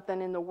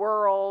something in the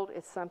world.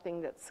 It's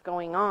something that's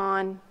going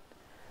on.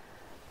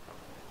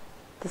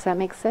 Does that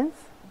make sense?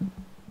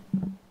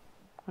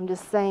 I'm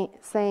just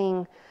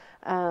saying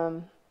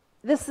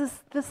this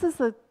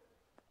is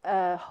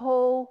a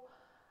whole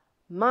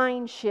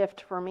mind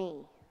shift for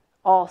me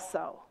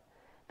also.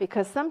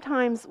 Because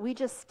sometimes we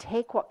just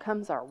take what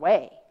comes our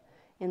way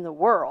in the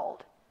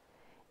world,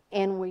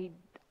 and we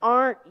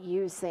aren't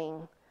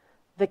using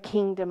the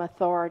kingdom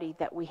authority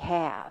that we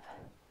have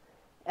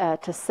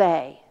to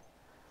say,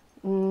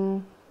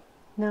 no.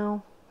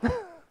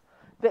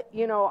 But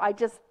I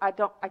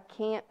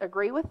can't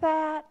agree with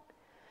that.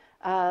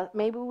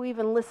 Maybe we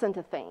even listen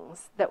to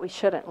things that we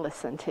shouldn't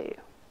listen to,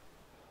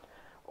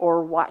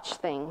 or watch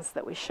things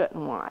that we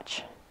shouldn't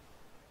watch,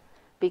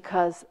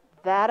 because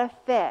that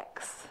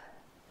affects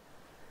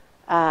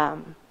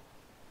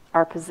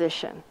our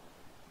position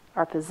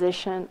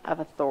of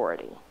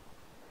authority.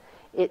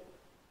 It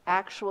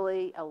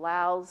actually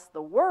allows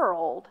the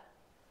world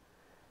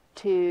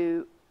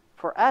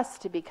for us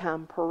to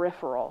become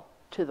peripheral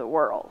to the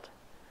world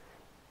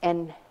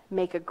and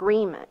make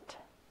agreement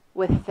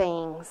with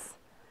things,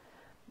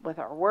 with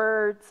our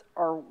words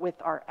or with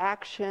our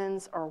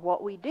actions or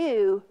what we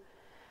do,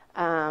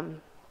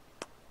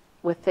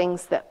 with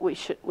things that we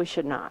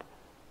should not.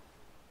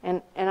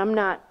 And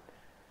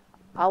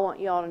I want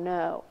you all to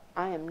know,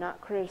 I am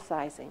not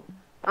criticizing.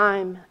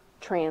 I'm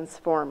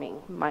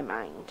transforming my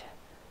mind.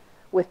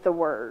 with the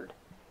Word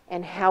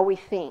and how we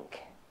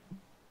think?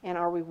 And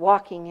are we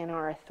walking in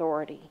our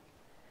authority?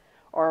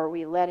 Or are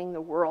we letting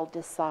the world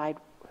decide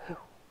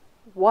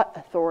what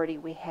authority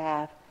we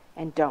have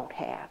and don't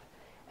have,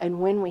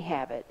 and when we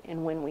have it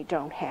and when we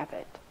don't have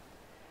it?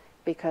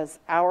 Because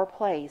our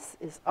place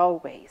is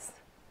always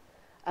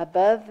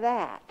above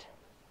that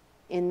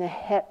in the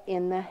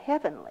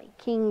heavenly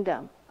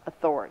kingdom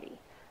authority,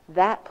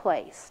 that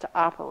place to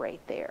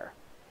operate there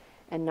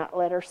and not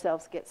let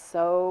ourselves get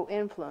so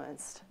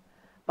influenced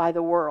by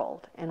the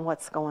world and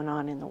what's going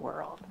on in the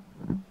world.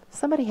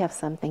 Somebody have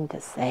something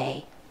to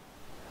say?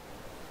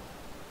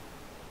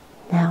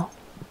 No?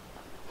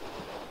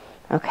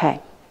 Okay.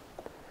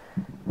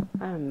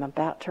 I'm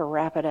about to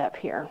wrap it up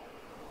here.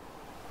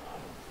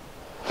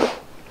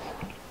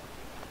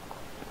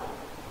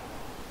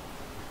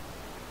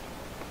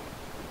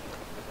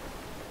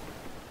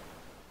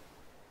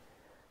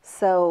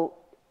 So,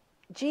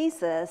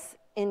 Jesus,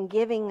 in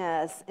giving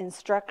us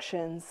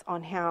instructions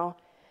on how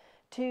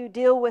to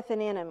deal with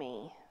an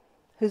enemy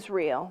who's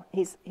real,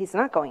 he's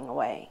not going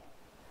away.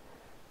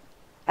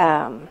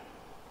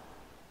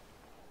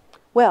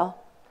 Well,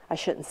 I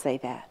shouldn't say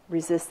that.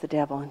 Resist the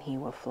devil and he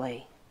will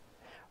flee.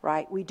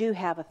 Right? We do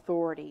have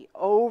authority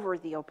over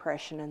the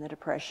oppression and the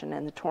depression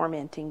and the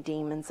tormenting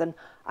demons and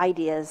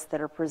ideas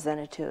that are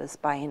presented to us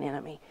by an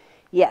enemy.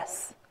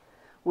 Yes,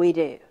 we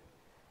do.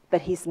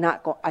 But he's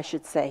not going, I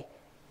should say,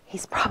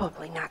 he's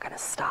probably not going to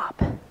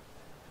stop.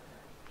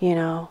 You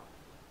know?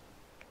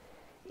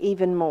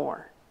 Even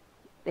more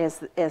as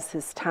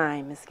his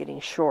time is getting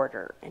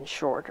shorter and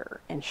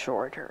shorter and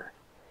shorter.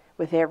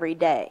 With every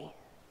day,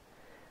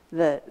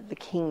 the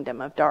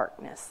kingdom of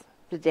darkness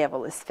the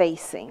devil is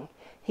facing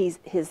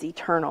his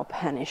eternal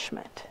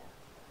punishment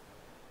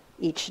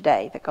each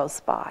day that goes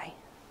by.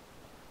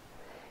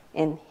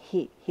 And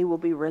he will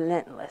be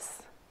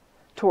relentless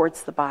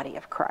towards the body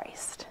of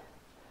Christ.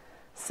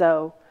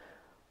 So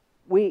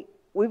we've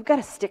got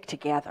to stick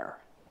together.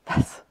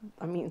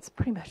 It's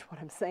pretty much what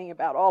I'm saying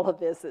about all of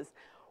this is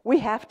we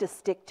have to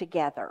stick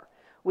together.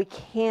 We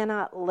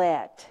cannot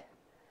let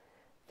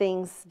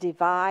things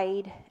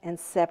divide and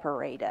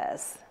separate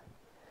us.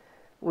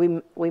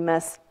 We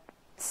must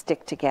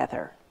stick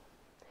together.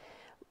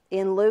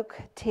 In Luke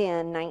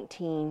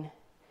 10:19,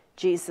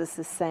 Jesus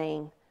is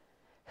saying,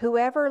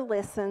 whoever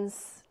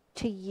listens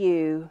to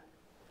you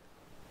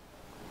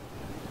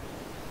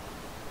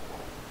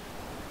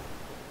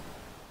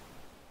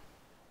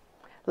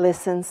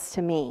listens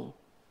to me.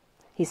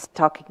 He's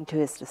talking to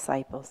his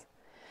disciples.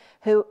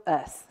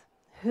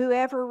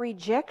 Whoever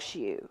rejects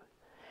you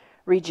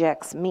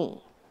rejects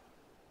me.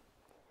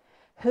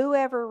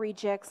 Whoever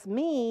rejects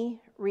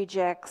me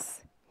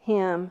rejects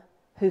him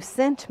who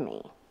sent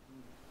me.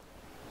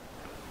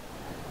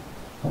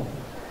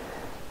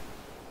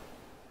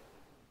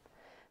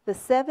 The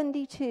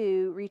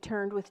 72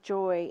 returned with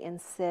joy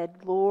and said,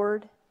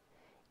 Lord,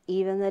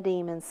 even the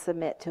demons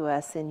submit to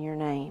us in your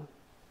name.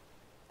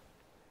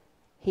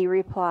 He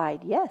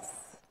replied,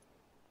 yes,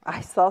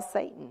 I saw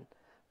Satan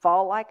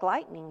fall like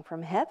lightning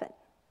from heaven.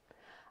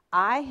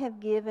 I have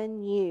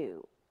given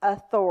you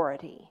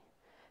authority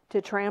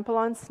to trample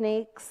on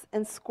snakes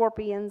and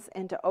scorpions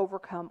and to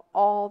overcome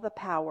all the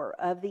power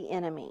of the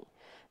enemy.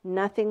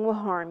 Nothing will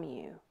harm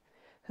you.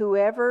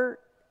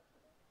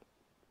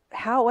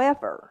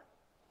 However,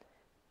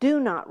 do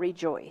not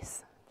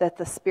rejoice that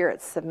the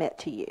spirits submit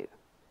to you,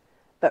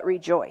 but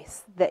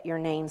rejoice that your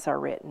names are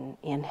written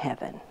in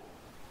heaven.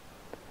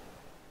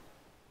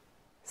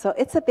 So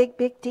it's a big,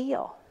 big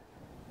deal.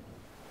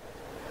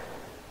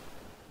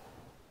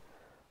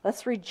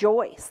 Let's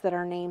rejoice that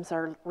our names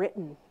are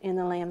written in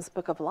the Lamb's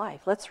Book of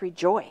Life. Let's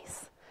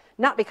rejoice.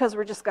 Not because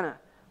we're just going to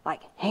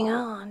hang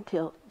on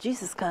till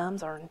Jesus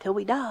comes or until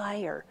we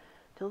die or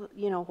till,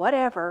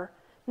 whatever.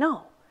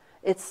 No,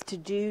 it's to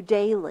do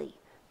daily,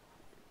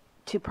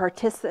 to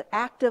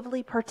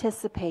actively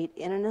participate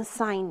in an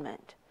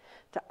assignment,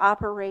 to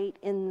operate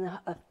in the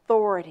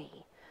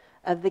authority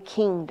of the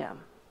kingdom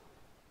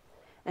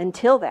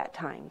until that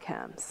time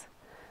comes.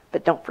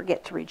 But don't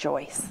forget to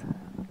rejoice.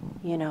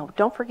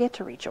 Don't forget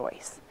to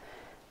rejoice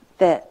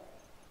that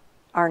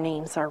our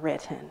names are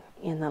written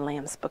in the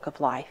Lamb's Book of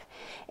Life.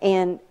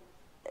 And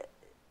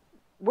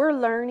we're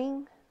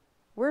learning,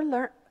 we're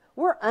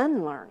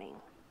unlearning,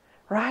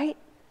 right?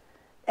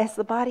 As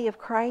the body of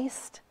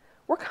Christ,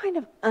 we're kind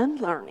of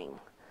unlearning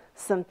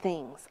some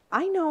things.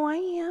 I know I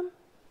am.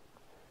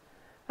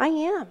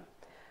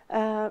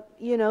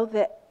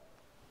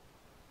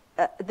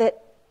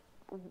 That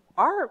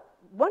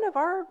one of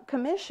our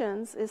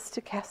commissions is to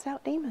cast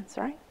out demons,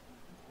 right?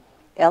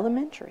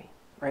 Elementary.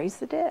 Raise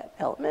the dead.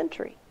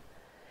 Elementary.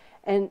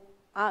 And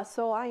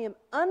so I am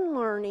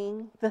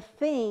unlearning the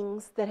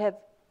things that have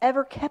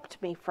ever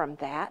kept me from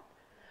that,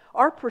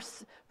 or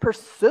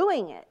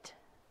pursuing it,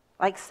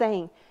 like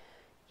saying,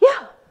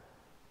 yeah,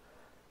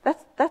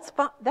 that's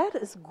fine. That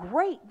is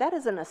great. That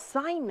is an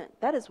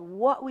assignment. That is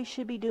what we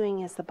should be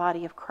doing as the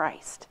body of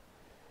Christ.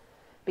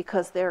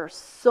 Because there are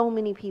so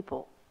many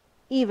people,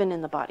 even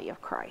in the body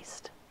of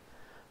Christ,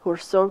 who are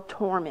so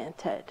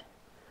tormented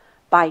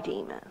by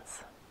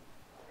demons.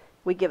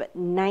 We give it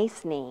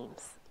nice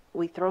names.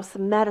 We throw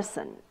some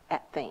medicine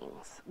at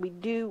things. We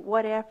do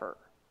whatever,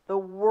 the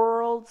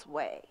world's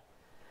way.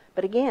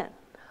 But again,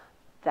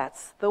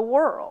 that's the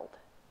world.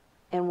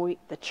 And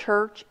the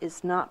church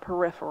is not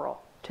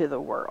peripheral to the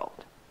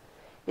world.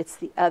 It's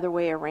the other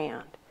way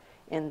around.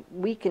 And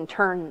we can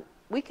turn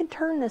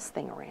this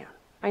thing around.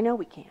 I know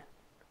we can.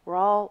 We're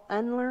all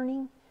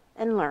unlearning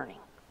and learning.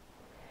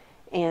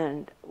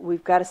 And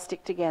we've got to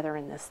stick together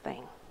in this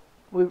thing.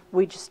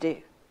 We just do.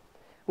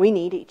 We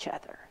need each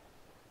other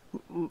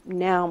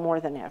now more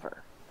than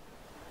ever.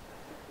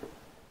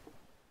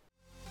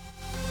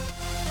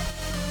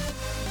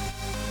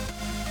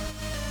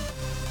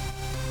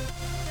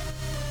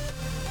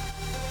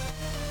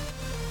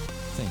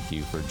 Thank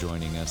you for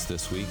joining us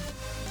this week.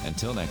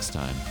 Until next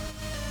time.